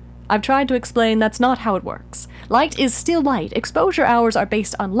 I've tried to explain that's not how it works. Light is still light. Exposure hours are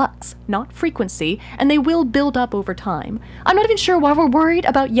based on lux, not frequency, and they will build up over time. I'm not even sure why we're worried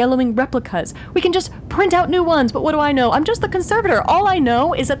about yellowing replicas. We can just print out new ones, but what do I know? I'm just the conservator. All I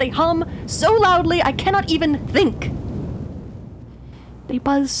know is that they hum so loudly I cannot even think. They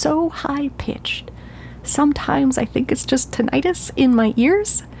buzz so high-pitched. Sometimes I think it's just tinnitus in my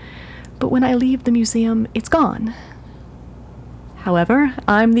ears, but when I leave the museum, it's gone. However,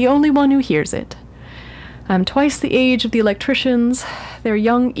 I'm the only one who hears it. I'm twice the age of the electricians. Their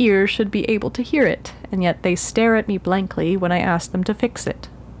young ears should be able to hear it, and yet they stare at me blankly when I ask them to fix it.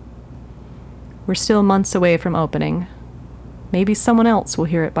 We're still months away from opening. Maybe someone else will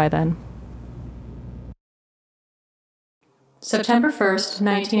hear it by then. September 1st,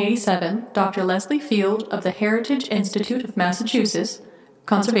 1987, Dr. Leslie Field of the Heritage Institute of Massachusetts,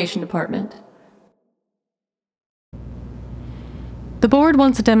 Conservation Department. The board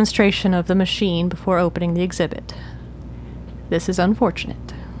wants a demonstration of the machine before opening the exhibit. This is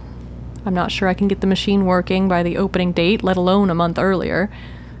unfortunate. I'm not sure I can get the machine working by the opening date, let alone a month earlier.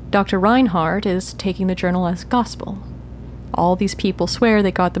 Dr. Reinhardt is taking the journal as gospel. All these people swear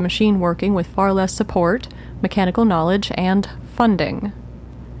they got the machine working with far less support, mechanical knowledge, and funding.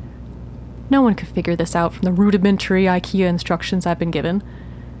 No one could figure this out from the rudimentary IKEA instructions I've been given.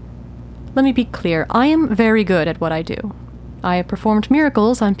 Let me be clear, I am very good at what I do. I have performed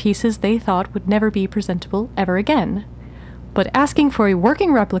miracles on pieces they thought would never be presentable ever again. But asking for a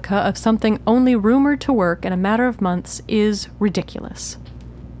working replica of something only rumored to work in a matter of months is ridiculous.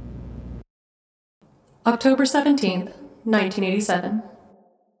 October 17th, 1987.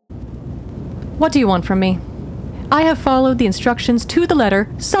 What do you want from me? I have followed the instructions to the letter,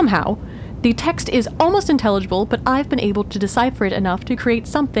 somehow. The text is almost intelligible, but I've been able to decipher it enough to create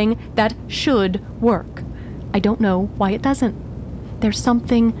something that should work. I don't know why it doesn't. There's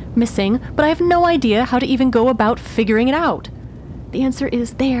something missing, but I have no idea how to even go about figuring it out. The answer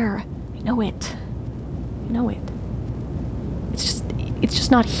is there. I know it. I know it. It's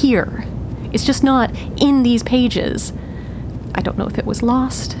just not here. It's just not in these pages. I don't know if it was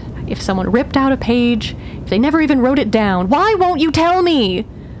lost, if someone ripped out a page, if they never even wrote it down. Why won't you tell me?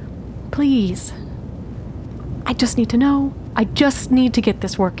 Please. I just need to know. I just need to get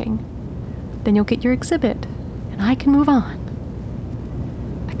this working. Then you'll get your exhibit, and I can move on.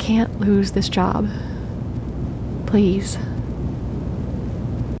 I can't lose this job. Please.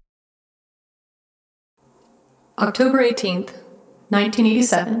 October 18th,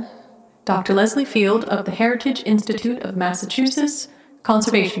 1987. Dr. Leslie Field of the Heritage Institute of Massachusetts,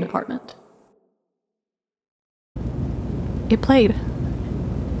 Conservation Department. It played.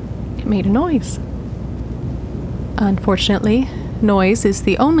 It made a noise. Unfortunately, noise is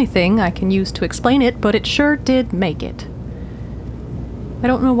the only thing I can use to explain it, but it sure did make it. I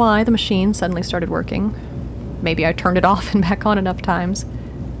don't know why the machine suddenly started working. Maybe I turned it off and back on enough times.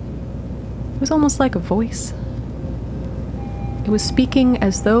 It was almost like a voice. It was speaking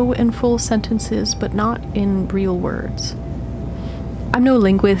as though in full sentences, but not in real words. I'm no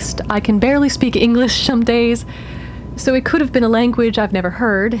linguist. I can barely speak English some days, so it could have been a language I've never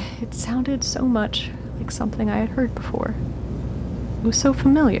heard. It sounded so much like something I had heard before. It was so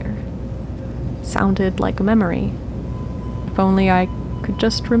familiar. It sounded like a memory. If only I could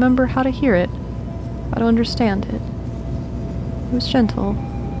just remember how to hear it, how to understand it. It was gentle,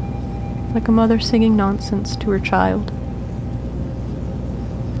 like a mother singing nonsense to her child.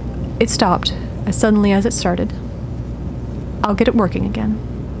 It stopped as suddenly as it started. I'll get it working again.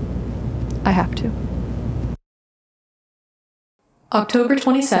 I have to. October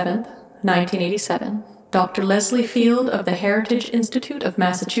 27th, 1987. Dr. Leslie Field of the Heritage Institute of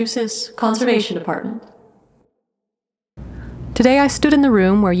Massachusetts, Conservation Department. Today I stood in the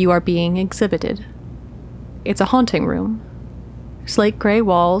room where you are being exhibited. It's a haunting room. Slate gray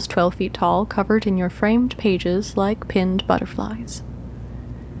walls 12 feet tall, covered in your framed pages like pinned butterflies.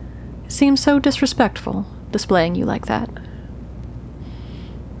 It seems so disrespectful, displaying you like that.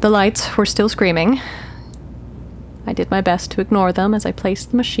 The lights were still screaming. I did my best to ignore them as I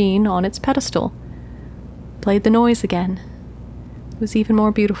placed the machine on its pedestal. Played the noise again. It was even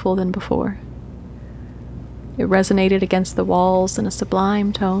more beautiful than before. It resonated against the walls in a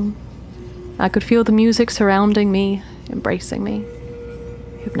sublime tone. I could feel the music surrounding me, embracing me.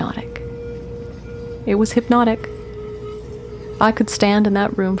 Hypnotic. It was hypnotic. I could stand in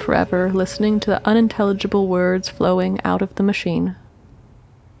that room forever, listening to the unintelligible words flowing out of the machine.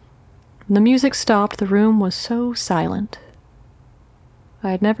 When the music stopped, the room was so silent. I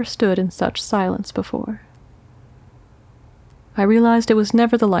had never stood in such silence before. I realized it was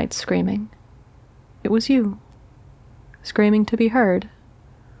never the lights screaming. It was you, screaming to be heard,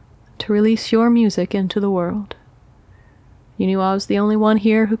 to release your music into the world. You knew I was the only one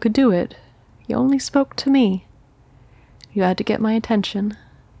here who could do it. You only spoke to me. You had to get my attention.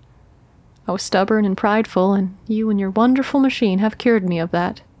 I was stubborn and prideful, and you and your wonderful machine have cured me of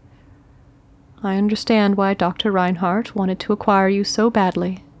that. I understand why Dr. Reinhardt wanted to acquire you so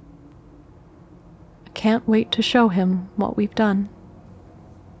badly. I can't wait to show him what we've done.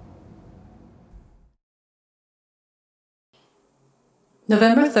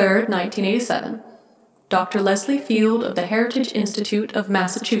 November 3rd, 1987. Dr. Leslie Field of the Heritage Institute of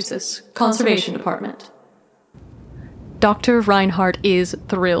Massachusetts, Conservation Department. Dr. Reinhardt is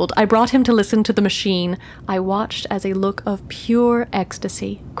thrilled. I brought him to listen to the machine. I watched as a look of pure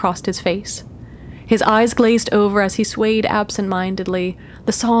ecstasy crossed his face. His eyes glazed over as he swayed absent-mindedly.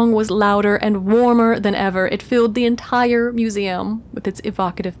 The song was louder and warmer than ever. It filled the entire museum with its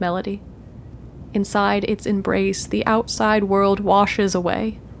evocative melody. Inside its embrace, the outside world washes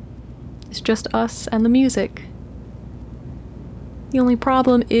away. It's just us and the music. The only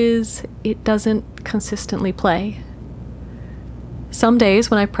problem is it doesn't consistently play. Some days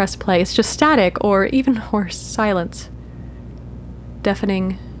when I press play, it's just static, or even worse, silence.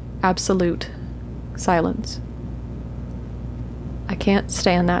 Deafening, absolute silence. I can't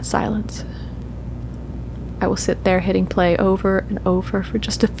stand that silence. I will sit there hitting play over and over for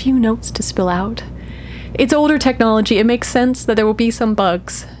just a few notes to spill out. It's older technology. It makes sense that there will be some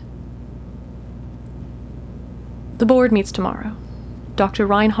bugs. The board meets tomorrow. Dr.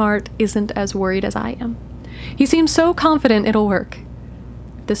 Reinhardt isn't as worried as I am. He seems so confident it'll work.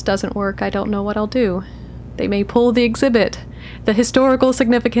 If this doesn't work, I don't know what I'll do. They may pull the exhibit. The historical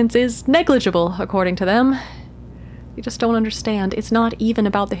significance is negligible, according to them. They just don't understand. It's not even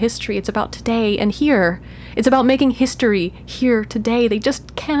about the history. It's about today and here. It's about making history here today. They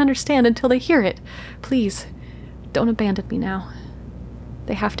just can't understand until they hear it. Please, don't abandon me now.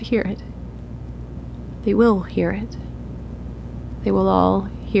 They have to hear it. They will hear it. They will all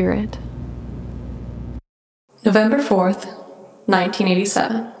hear it. November 4th,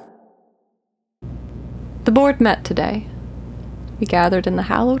 1987. The board met today. We gathered in the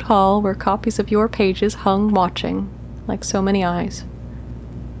hallowed hall where copies of your pages hung watching, like so many eyes.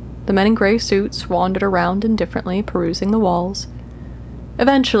 The men in gray suits wandered around indifferently, perusing the walls.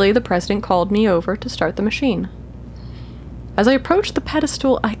 Eventually, the president called me over to start the machine. As I approached the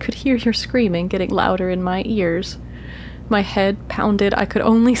pedestal, I could hear your screaming getting louder in my ears. My head pounded. I could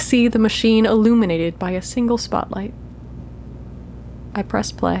only see the machine illuminated by a single spotlight. I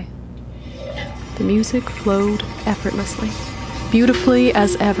pressed play. The music flowed effortlessly, beautifully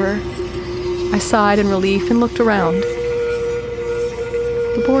as ever. I sighed in relief and looked around.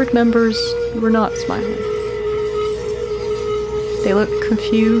 The board members were not smiling. They looked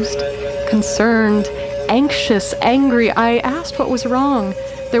confused, concerned, anxious, angry. I asked what was wrong.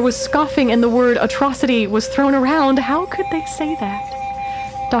 There was scoffing and the word atrocity was thrown around. How could they say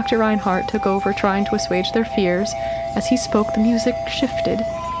that? Dr. Reinhardt took over, trying to assuage their fears. As he spoke, the music shifted.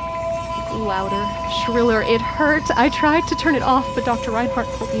 Louder, shriller. It hurt. I tried to turn it off, but Dr. Reinhardt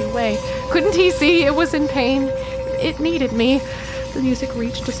pulled me away. Couldn't he see it was in pain? It needed me. The music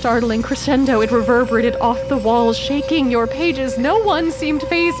reached a startling crescendo. It reverberated off the walls, shaking your pages. No one seemed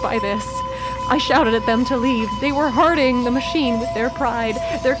fazed by this. I shouted at them to leave. They were hurting the machine with their pride,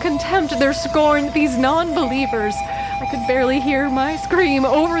 their contempt, their scorn, these non-believers. I could barely hear my scream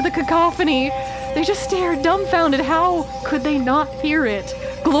over the cacophony. They just stared dumbfounded. How could they not hear it?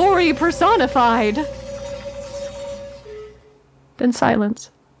 Glory personified. Then silence.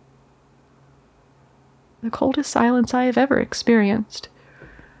 The coldest silence I have ever experienced.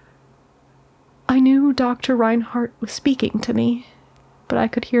 I knew Dr. Reinhardt was speaking to me, but I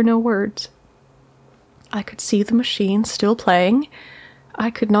could hear no words. I could see the machine still playing.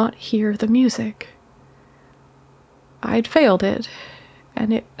 I could not hear the music. I'd failed it,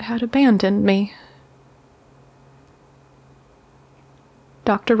 and it had abandoned me.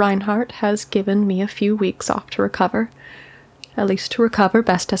 Dr. Reinhardt has given me a few weeks off to recover, at least to recover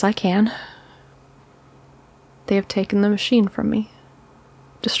best as I can. They have taken the machine from me,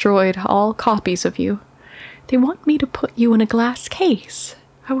 destroyed all copies of you. They want me to put you in a glass case.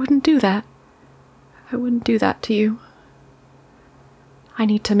 I wouldn't do that. I wouldn't do that to you. I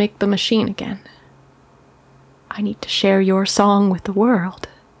need to make the machine again. I need to share your song with the world,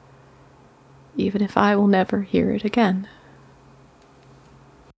 even if I will never hear it again.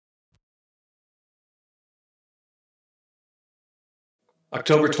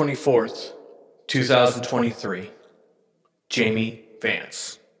 October 24th, 2023. Jamie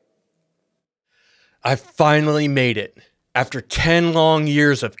Vance. I finally made it. After 10 long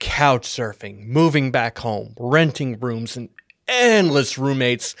years of couch surfing, moving back home, renting rooms, and endless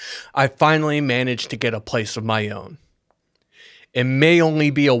roommates, I finally managed to get a place of my own. It may only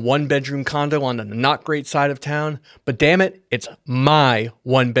be a one-bedroom condo on the not great side of town, but damn it, it's my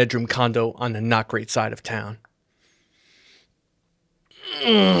one-bedroom condo on the not great side of town.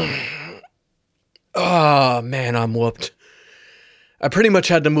 Oh, man, I'm whooped. I pretty much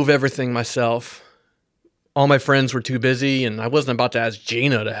had to move everything myself. All my friends were too busy, and I wasn't about to ask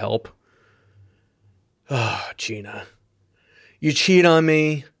Gina to help. Oh, Gina. You cheat on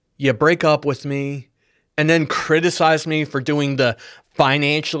me, you break up with me, and then criticize me for doing the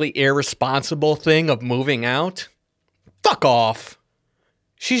financially irresponsible thing of moving out? Fuck off.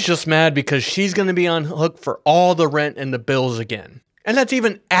 She's just mad because she's going to be on hook for all the rent and the bills again. And that's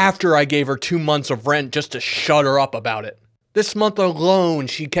even after I gave her 2 months of rent just to shut her up about it. This month alone,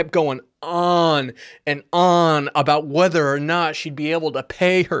 she kept going on and on about whether or not she'd be able to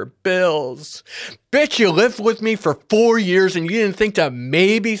pay her bills. Bitch, you lived with me for 4 years and you didn't think to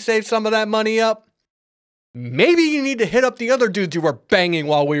maybe save some of that money up? Maybe you need to hit up the other dudes you were banging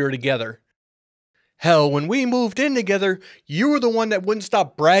while we were together. Hell, when we moved in together, you were the one that wouldn't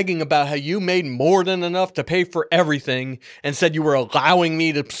stop bragging about how you made more than enough to pay for everything and said you were allowing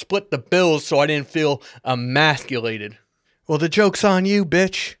me to split the bills so I didn't feel emasculated. Well, the joke's on you,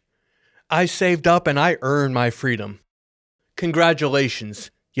 bitch. I saved up and I earned my freedom. Congratulations,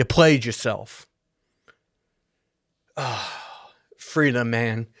 you played yourself. Freedom,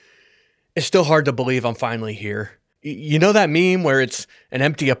 man. It's still hard to believe I'm finally here. You know that meme where it's an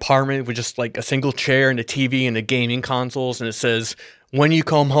empty apartment with just like a single chair and a TV and the gaming consoles and it says, when you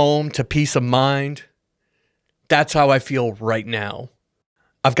come home to peace of mind? That's how I feel right now.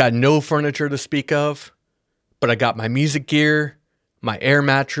 I've got no furniture to speak of, but I got my music gear, my air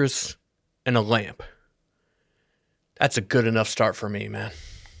mattress, and a lamp. That's a good enough start for me, man.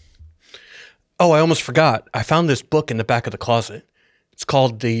 Oh, I almost forgot. I found this book in the back of the closet. It's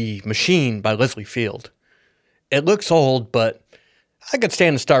called The Machine by Leslie Field. It looks old, but I could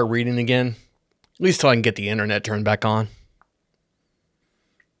stand to start reading again. At least till I can get the internet turned back on.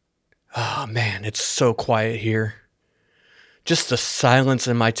 Oh man, it's so quiet here. Just the silence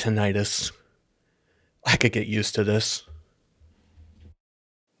and my tinnitus. I could get used to this.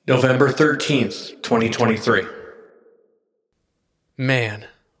 November 13th, 2023. Man,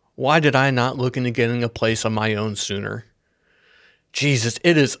 why did I not look into getting a place of my own sooner? Jesus,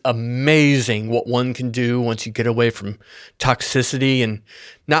 it is amazing what one can do once you get away from toxicity and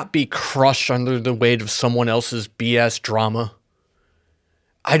not be crushed under the weight of someone else's BS drama.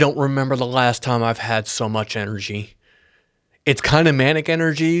 I don't remember the last time I've had so much energy. It's kind of manic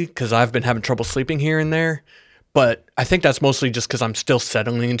energy because I've been having trouble sleeping here and there, but I think that's mostly just because I'm still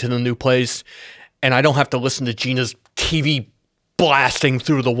settling into the new place and I don't have to listen to Gina's TV blasting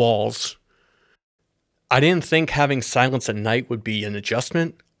through the walls. I didn't think having silence at night would be an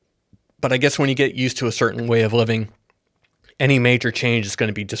adjustment, but I guess when you get used to a certain way of living, any major change is going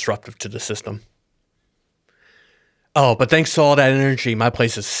to be disruptive to the system. Oh, but thanks to all that energy, my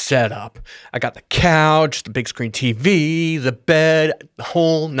place is set up. I got the couch, the big screen TV, the bed, the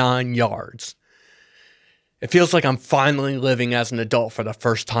whole 9 yards. It feels like I'm finally living as an adult for the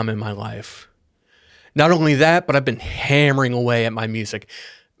first time in my life. Not only that, but I've been hammering away at my music,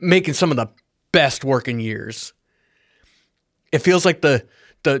 making some of the best working years. It feels like the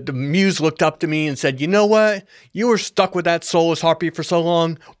muse looked up to me and said, you know what? You were stuck with that soulless heartbeat for so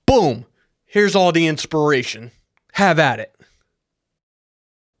long. Boom. Here's all the inspiration. Have at it.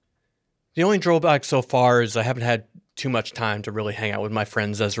 The only drawback so far is I haven't had too much time to really hang out with my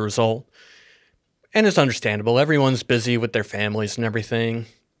friends as a result. And it's understandable. Everyone's busy with their families and everything.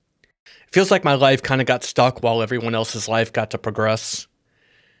 It feels like my life kind of got stuck while everyone else's life got to progress.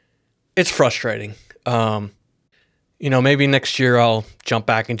 It's frustrating. Maybe next year I'll jump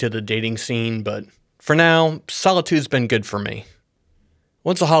back into the dating scene, but for now, solitude's been good for me.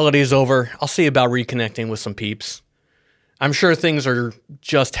 Once the holiday's over, I'll see about reconnecting with some peeps. I'm sure things are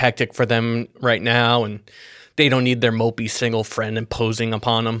just hectic for them right now, and they don't need their mopey single friend imposing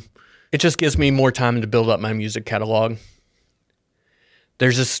upon them. It just gives me more time to build up my music catalog.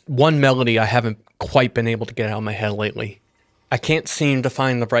 There's this one melody I haven't quite been able to get out of my head lately. I can't seem to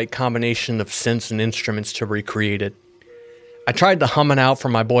find the right combination of synths and instruments to recreate it. I tried to hum it out for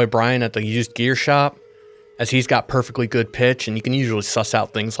my boy Brian at the used gear shop, as he's got perfectly good pitch and you can usually suss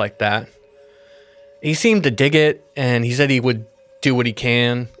out things like that. He seemed to dig it, and he said he would do what he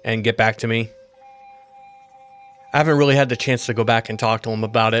can and get back to me. I haven't really had the chance to go back and talk to him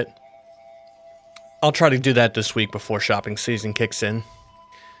about it. I'll try to do that this week before shopping season kicks in.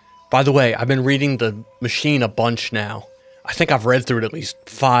 By the way, I've been reading The Machine a bunch now. I think I've read through it at least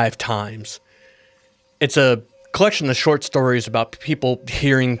 5 times. It's a collection of short stories about people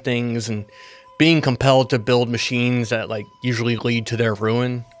hearing things and being compelled to build machines that usually lead to their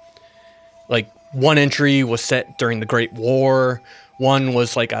ruin. One entry was set during the Great War. One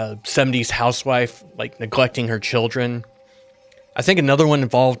was a 70s housewife neglecting her children. I think another one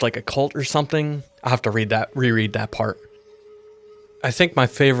involved a cult or something. I'll have to reread that part. I think my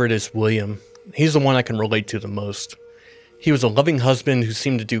favorite is William. He's the one I can relate to the most. He was a loving husband who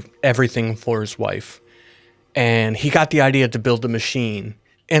seemed to do everything for his wife. And he got the idea to build a machine.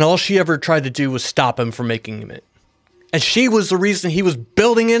 And all she ever tried to do was stop him from making it. And she was the reason he was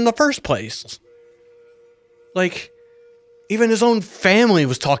building it in the first place. Even his own family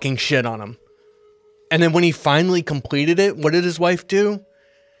was talking shit on him. And then when he finally completed it, what did his wife do?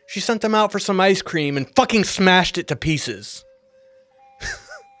 She sent him out for some ice cream and fucking smashed it to pieces.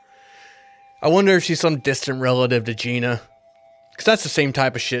 I wonder if she's some distant relative to Gina. Because that's the same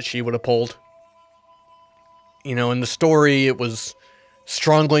type of shit she would have pulled. You know, in the story, it was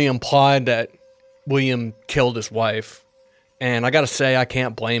strongly implied that William killed his wife. And I gotta say, I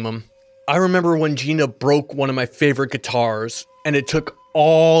can't blame him. I remember when Gina broke one of my favorite guitars, and it took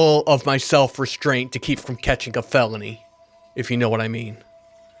all of my self-restraint to keep from catching a felony, if you know what I mean.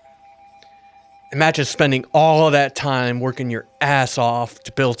 Imagine spending all of that time working your ass off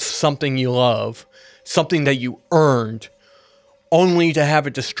to build something you love, something that you earned, only to have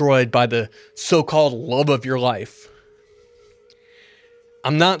it destroyed by the so-called love of your life.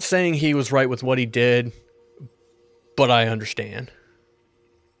 I'm not saying he was right with what he did, but I understand.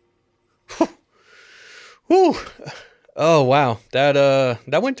 Whew. Oh, wow.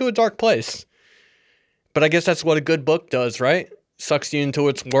 That went to a dark place. But I guess that's what a good book does, right? Sucks you into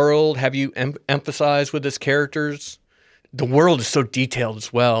its world, have you emphasize with its characters. The world is so detailed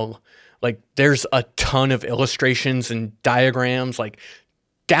as well. Like, there's a ton of illustrations and diagrams, like,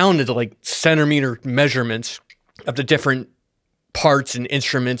 down to the, like, centimeter measurements of the different parts and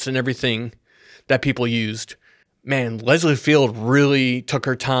instruments and everything that people used. Man, Leslie Field really took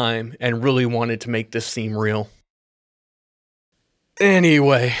her time and really wanted to make this seem real.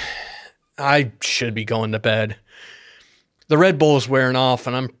 Anyway, I should be going to bed. The Red Bull is wearing off,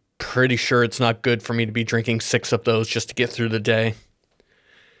 and I'm pretty sure it's not good for me to be drinking 6 of those just to get through the day.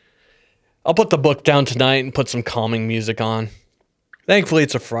 I'll put the book down tonight and put some calming music on. Thankfully,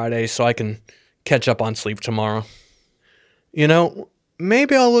 it's a Friday, so I can catch up on sleep tomorrow. You know,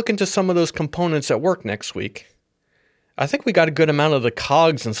 maybe I'll look into some of those components at work next week. I think we got a good amount of the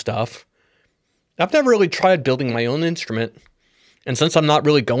cogs and stuff. I've never really tried building my own instrument. And since I'm not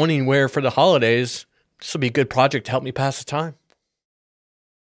really going anywhere for the holidays, this will be a good project to help me pass the time.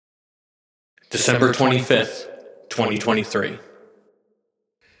 December 25th, 2023.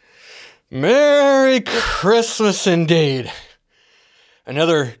 Merry Christmas indeed.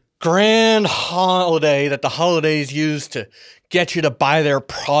 Another grand holiday that the holidays use to get you to buy their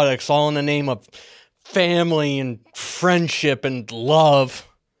products, all in the name of family and friendship and love.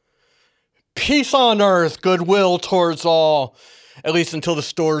 Peace on earth, goodwill towards all. At least until the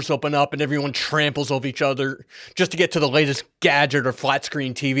stores open up and everyone tramples over each other just to get to the latest gadget or flat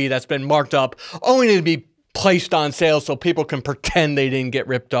screen TV that's been marked up, only to be placed on sale so people can pretend they didn't get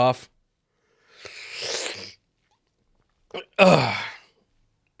ripped off.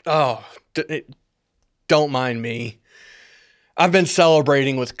 Don't mind me. I've been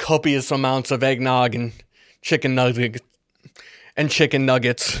celebrating with copious amounts of eggnog and chicken nuggets.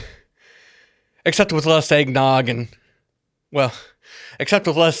 Except with less eggnog and, well, except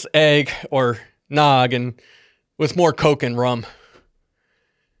with less egg or nog and with more Coke and rum.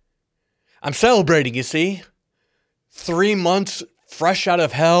 I'm celebrating, you see. 3 months fresh out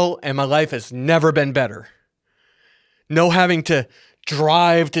of hell and my life has never been better. No having to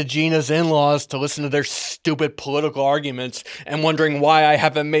drive to Gina's in-laws to listen to their stupid political arguments and wondering why I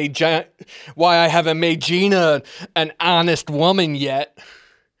haven't made Gina an honest woman yet.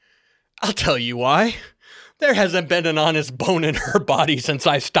 I'll tell you why. There hasn't been an honest bone in her body since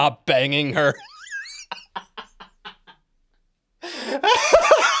I stopped banging her.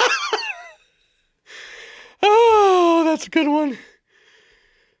 Oh, that's a good one.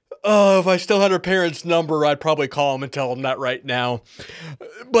 Oh, if I still had her parents' number, I'd probably call them and tell them that right now.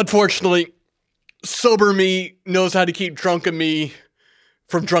 But fortunately, sober me knows how to keep drunken me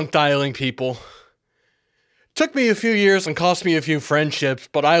from drunk dialing people. Took me a few years and cost me a few friendships,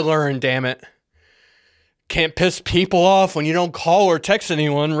 but I learned, damn it. Can't piss people off when you don't call or text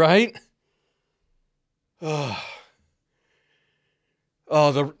anyone, right? But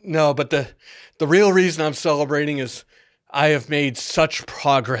the real reason I'm celebrating is I have made such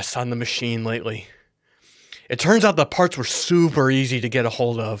progress on the machine lately. It turns out the parts were super easy to get a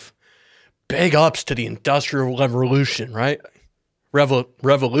hold of. Big ups to the Industrial Revolution, right?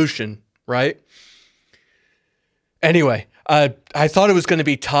 Revolution, right? Anyway, I thought it was going to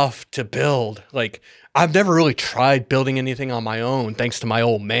be tough to build. Like, I've never really tried building anything on my own, thanks to my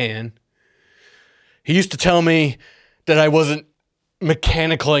old man. He used to tell me that I wasn't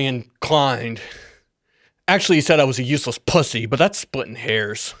mechanically inclined. Actually, he said I was a useless pussy, but that's splitting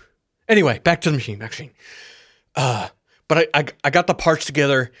hairs. Anyway, back to the machine. But I got the parts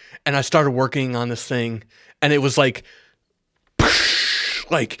together, and I started working on this thing, and it was like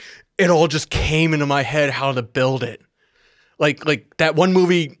it all just came into my head how to build it. Like that one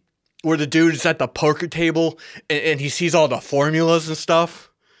movie, where the dude is at the poker table and he sees all the formulas and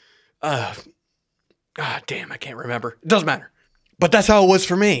stuff. Damn, I can't remember. It doesn't matter. But that's how it was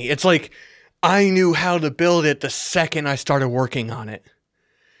for me. It's like I knew how to build it the second I started working on it.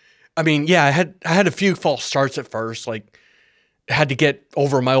 I mean, yeah, I had a few false starts at first. Like, I had to get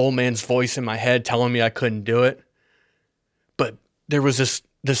over my old man's voice in my head telling me I couldn't do it. But there was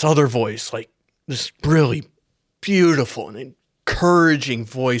this other voice, like this really beautiful and encouraging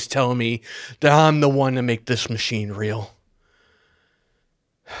voice telling me that I'm the one to make this machine real.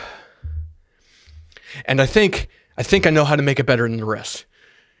 And I think I know how to make it better than the rest.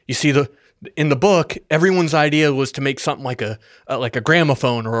 You see, in the book, everyone's idea was to make something like a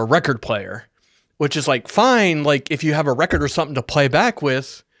gramophone or a record player, which is like fine, like if you have a record or something to play back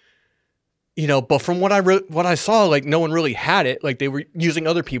with, you know. But from what I saw, like no one really had it. Like they were using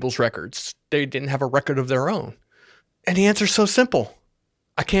other people's records. They didn't have a record of their own. And the answer's so simple.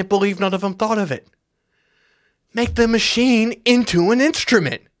 I can't believe none of them thought of it. Make the machine into an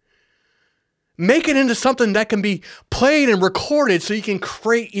instrument. Make it into something that can be played and recorded so you can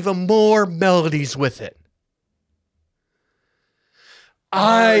create even more melodies with it.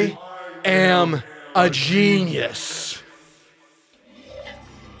 I am a genius.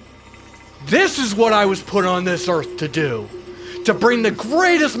 This is what I was put on this earth to do. To bring the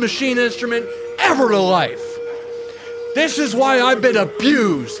greatest machine instrument ever to life. This is why I've been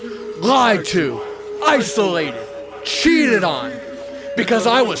abused, lied to, isolated, cheated on. Because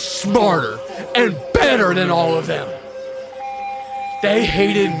I was smarter and better than all of them. They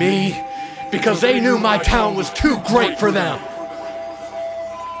hated me because they knew my talent was too great for them.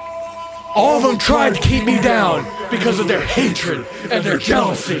 All of them tried to keep me down because of their hatred and their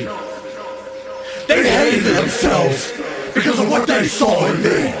jealousy. They hated themselves because of what they saw in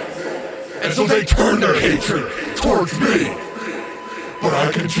me. And so they turned their hatred towards me. But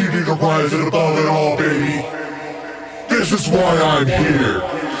I continue to rise above it all, baby. This is why I'm here.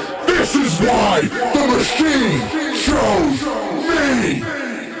 This is why the machine chose me.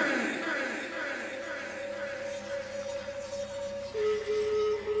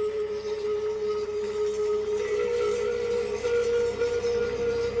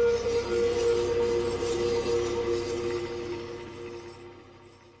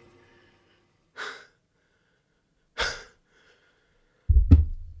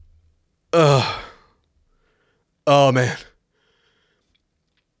 Oh man.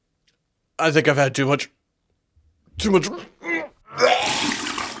 I think I've had too much.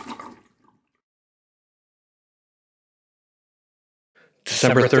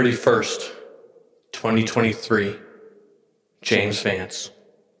 December 31st, 2023. James Vance.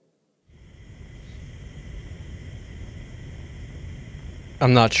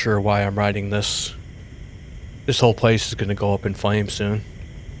 I'm not sure why I'm writing this. This whole place is going to go up in flames soon.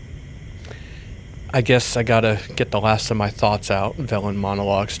 I guess I gotta get the last of my thoughts out, villain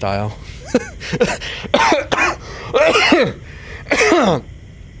monologue style.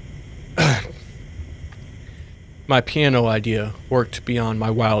 My piano idea worked beyond my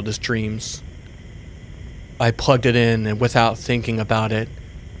wildest dreams. I plugged it in, and without thinking about it,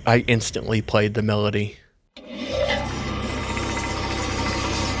 I instantly played the melody.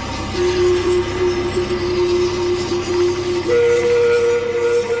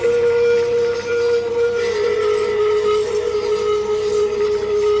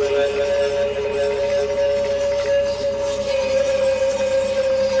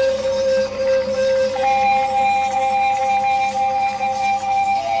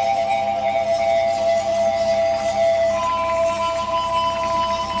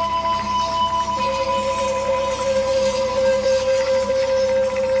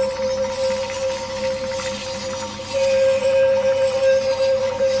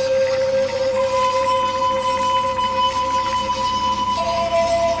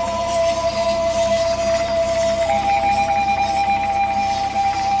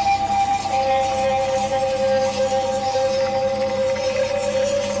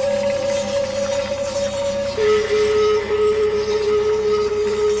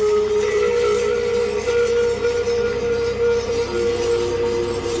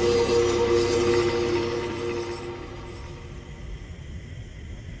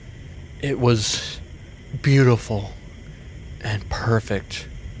 It was beautiful and perfect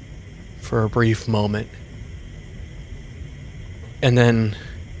for a brief moment. And then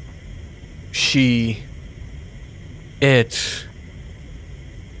it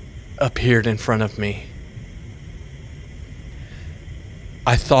appeared in front of me.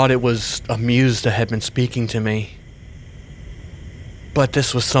 I thought it was a muse that had been speaking to me. But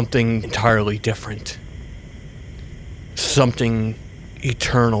this was something entirely different. Something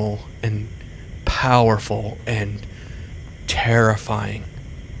eternal and powerful and terrifying.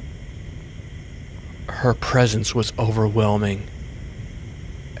 Her presence was overwhelming,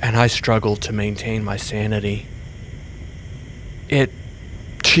 and I struggled to maintain my sanity.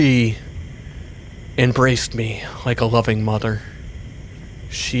 She embraced me like a loving mother.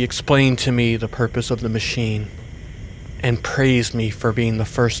 She explained to me the purpose of the machine and praised me for being the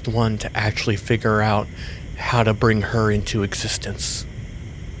first one to actually figure out how to bring her into existence.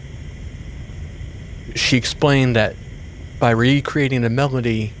 She explained that by recreating the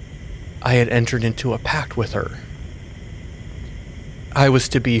melody, I had entered into a pact with her. I was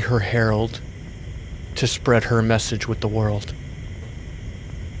to be her herald, to spread her message with the world.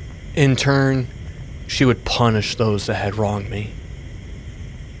 In turn, she would punish those that had wronged me.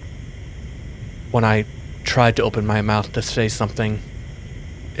 When I tried to open my mouth to say something,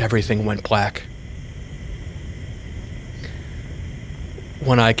 everything went black.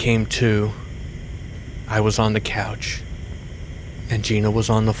 When I came to, I was on the couch, and Gina was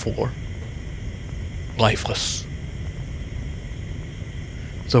on the floor, lifeless.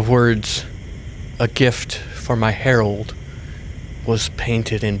 The words, "A gift for my herald," was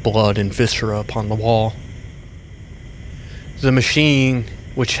painted in blood and viscera upon the wall. The machine,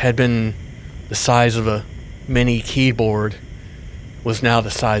 which had been the size of a mini keyboard, was now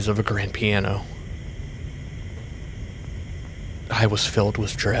the size of a grand piano. I was filled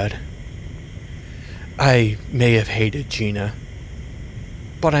with dread. I may have hated Gina,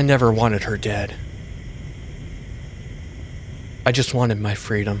 but I never wanted her dead. I just wanted my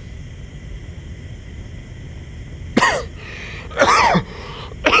freedom.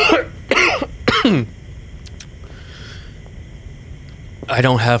 I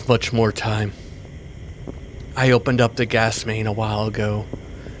don't have much more time. I opened up the gas main a while ago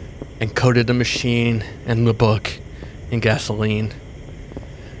and coated the machine and the book in gasoline,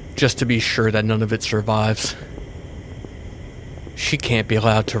 just to be sure that none of it survives. She can't be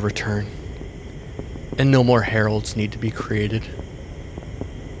allowed to return, and no more heralds need to be created.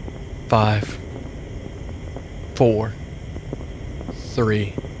 5, 4,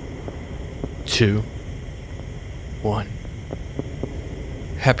 3, 2, 1.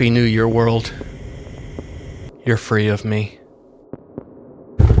 Happy New Year, world. You're free of me.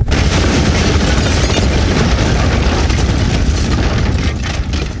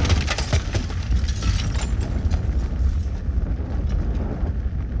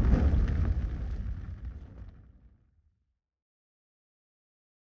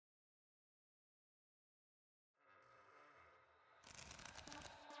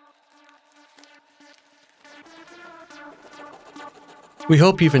 We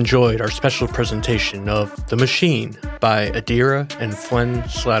hope you've enjoyed our special presentation of The Machine by Adira and Flen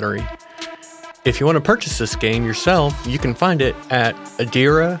Slattery. If you want to purchase this game yourself, you can find it at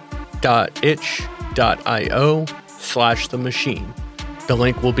adira.itch.io/themachine. The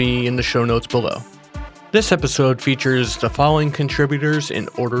link will be in the show notes below. This episode features the following contributors in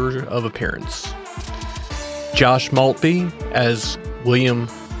order of appearance: Josh Maltby as William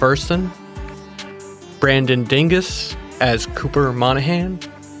Thurston, Brandon Dingus as Cooper Monahan,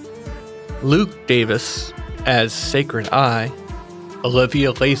 Luke Davis as Sacred Eye,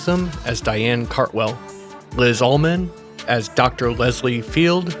 Olivia Latham as Diane Cartwell, Liz Ullman as Dr. Leslie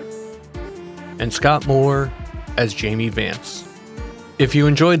Field, and Scott Moore as Jamie Vance. If you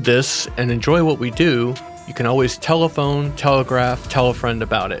enjoyed this and enjoy what we do, you can always telephone, telegraph, tell a friend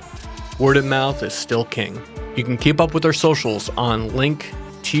about it. Word of mouth is still king. You can keep up with our socials on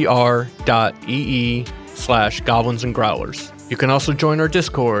linktr.ee/Goblins and Growlers. You can also join our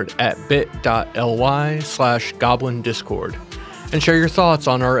Discord at bit.ly/Goblin Discord and share your thoughts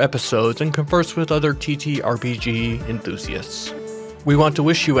on our episodes and converse with other TTRPG enthusiasts. We want to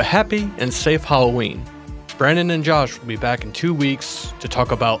wish you a happy and safe Halloween. Brandon and Josh will be back in 2 weeks to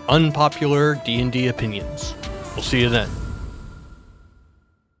talk about unpopular D&D opinions. We'll see you then.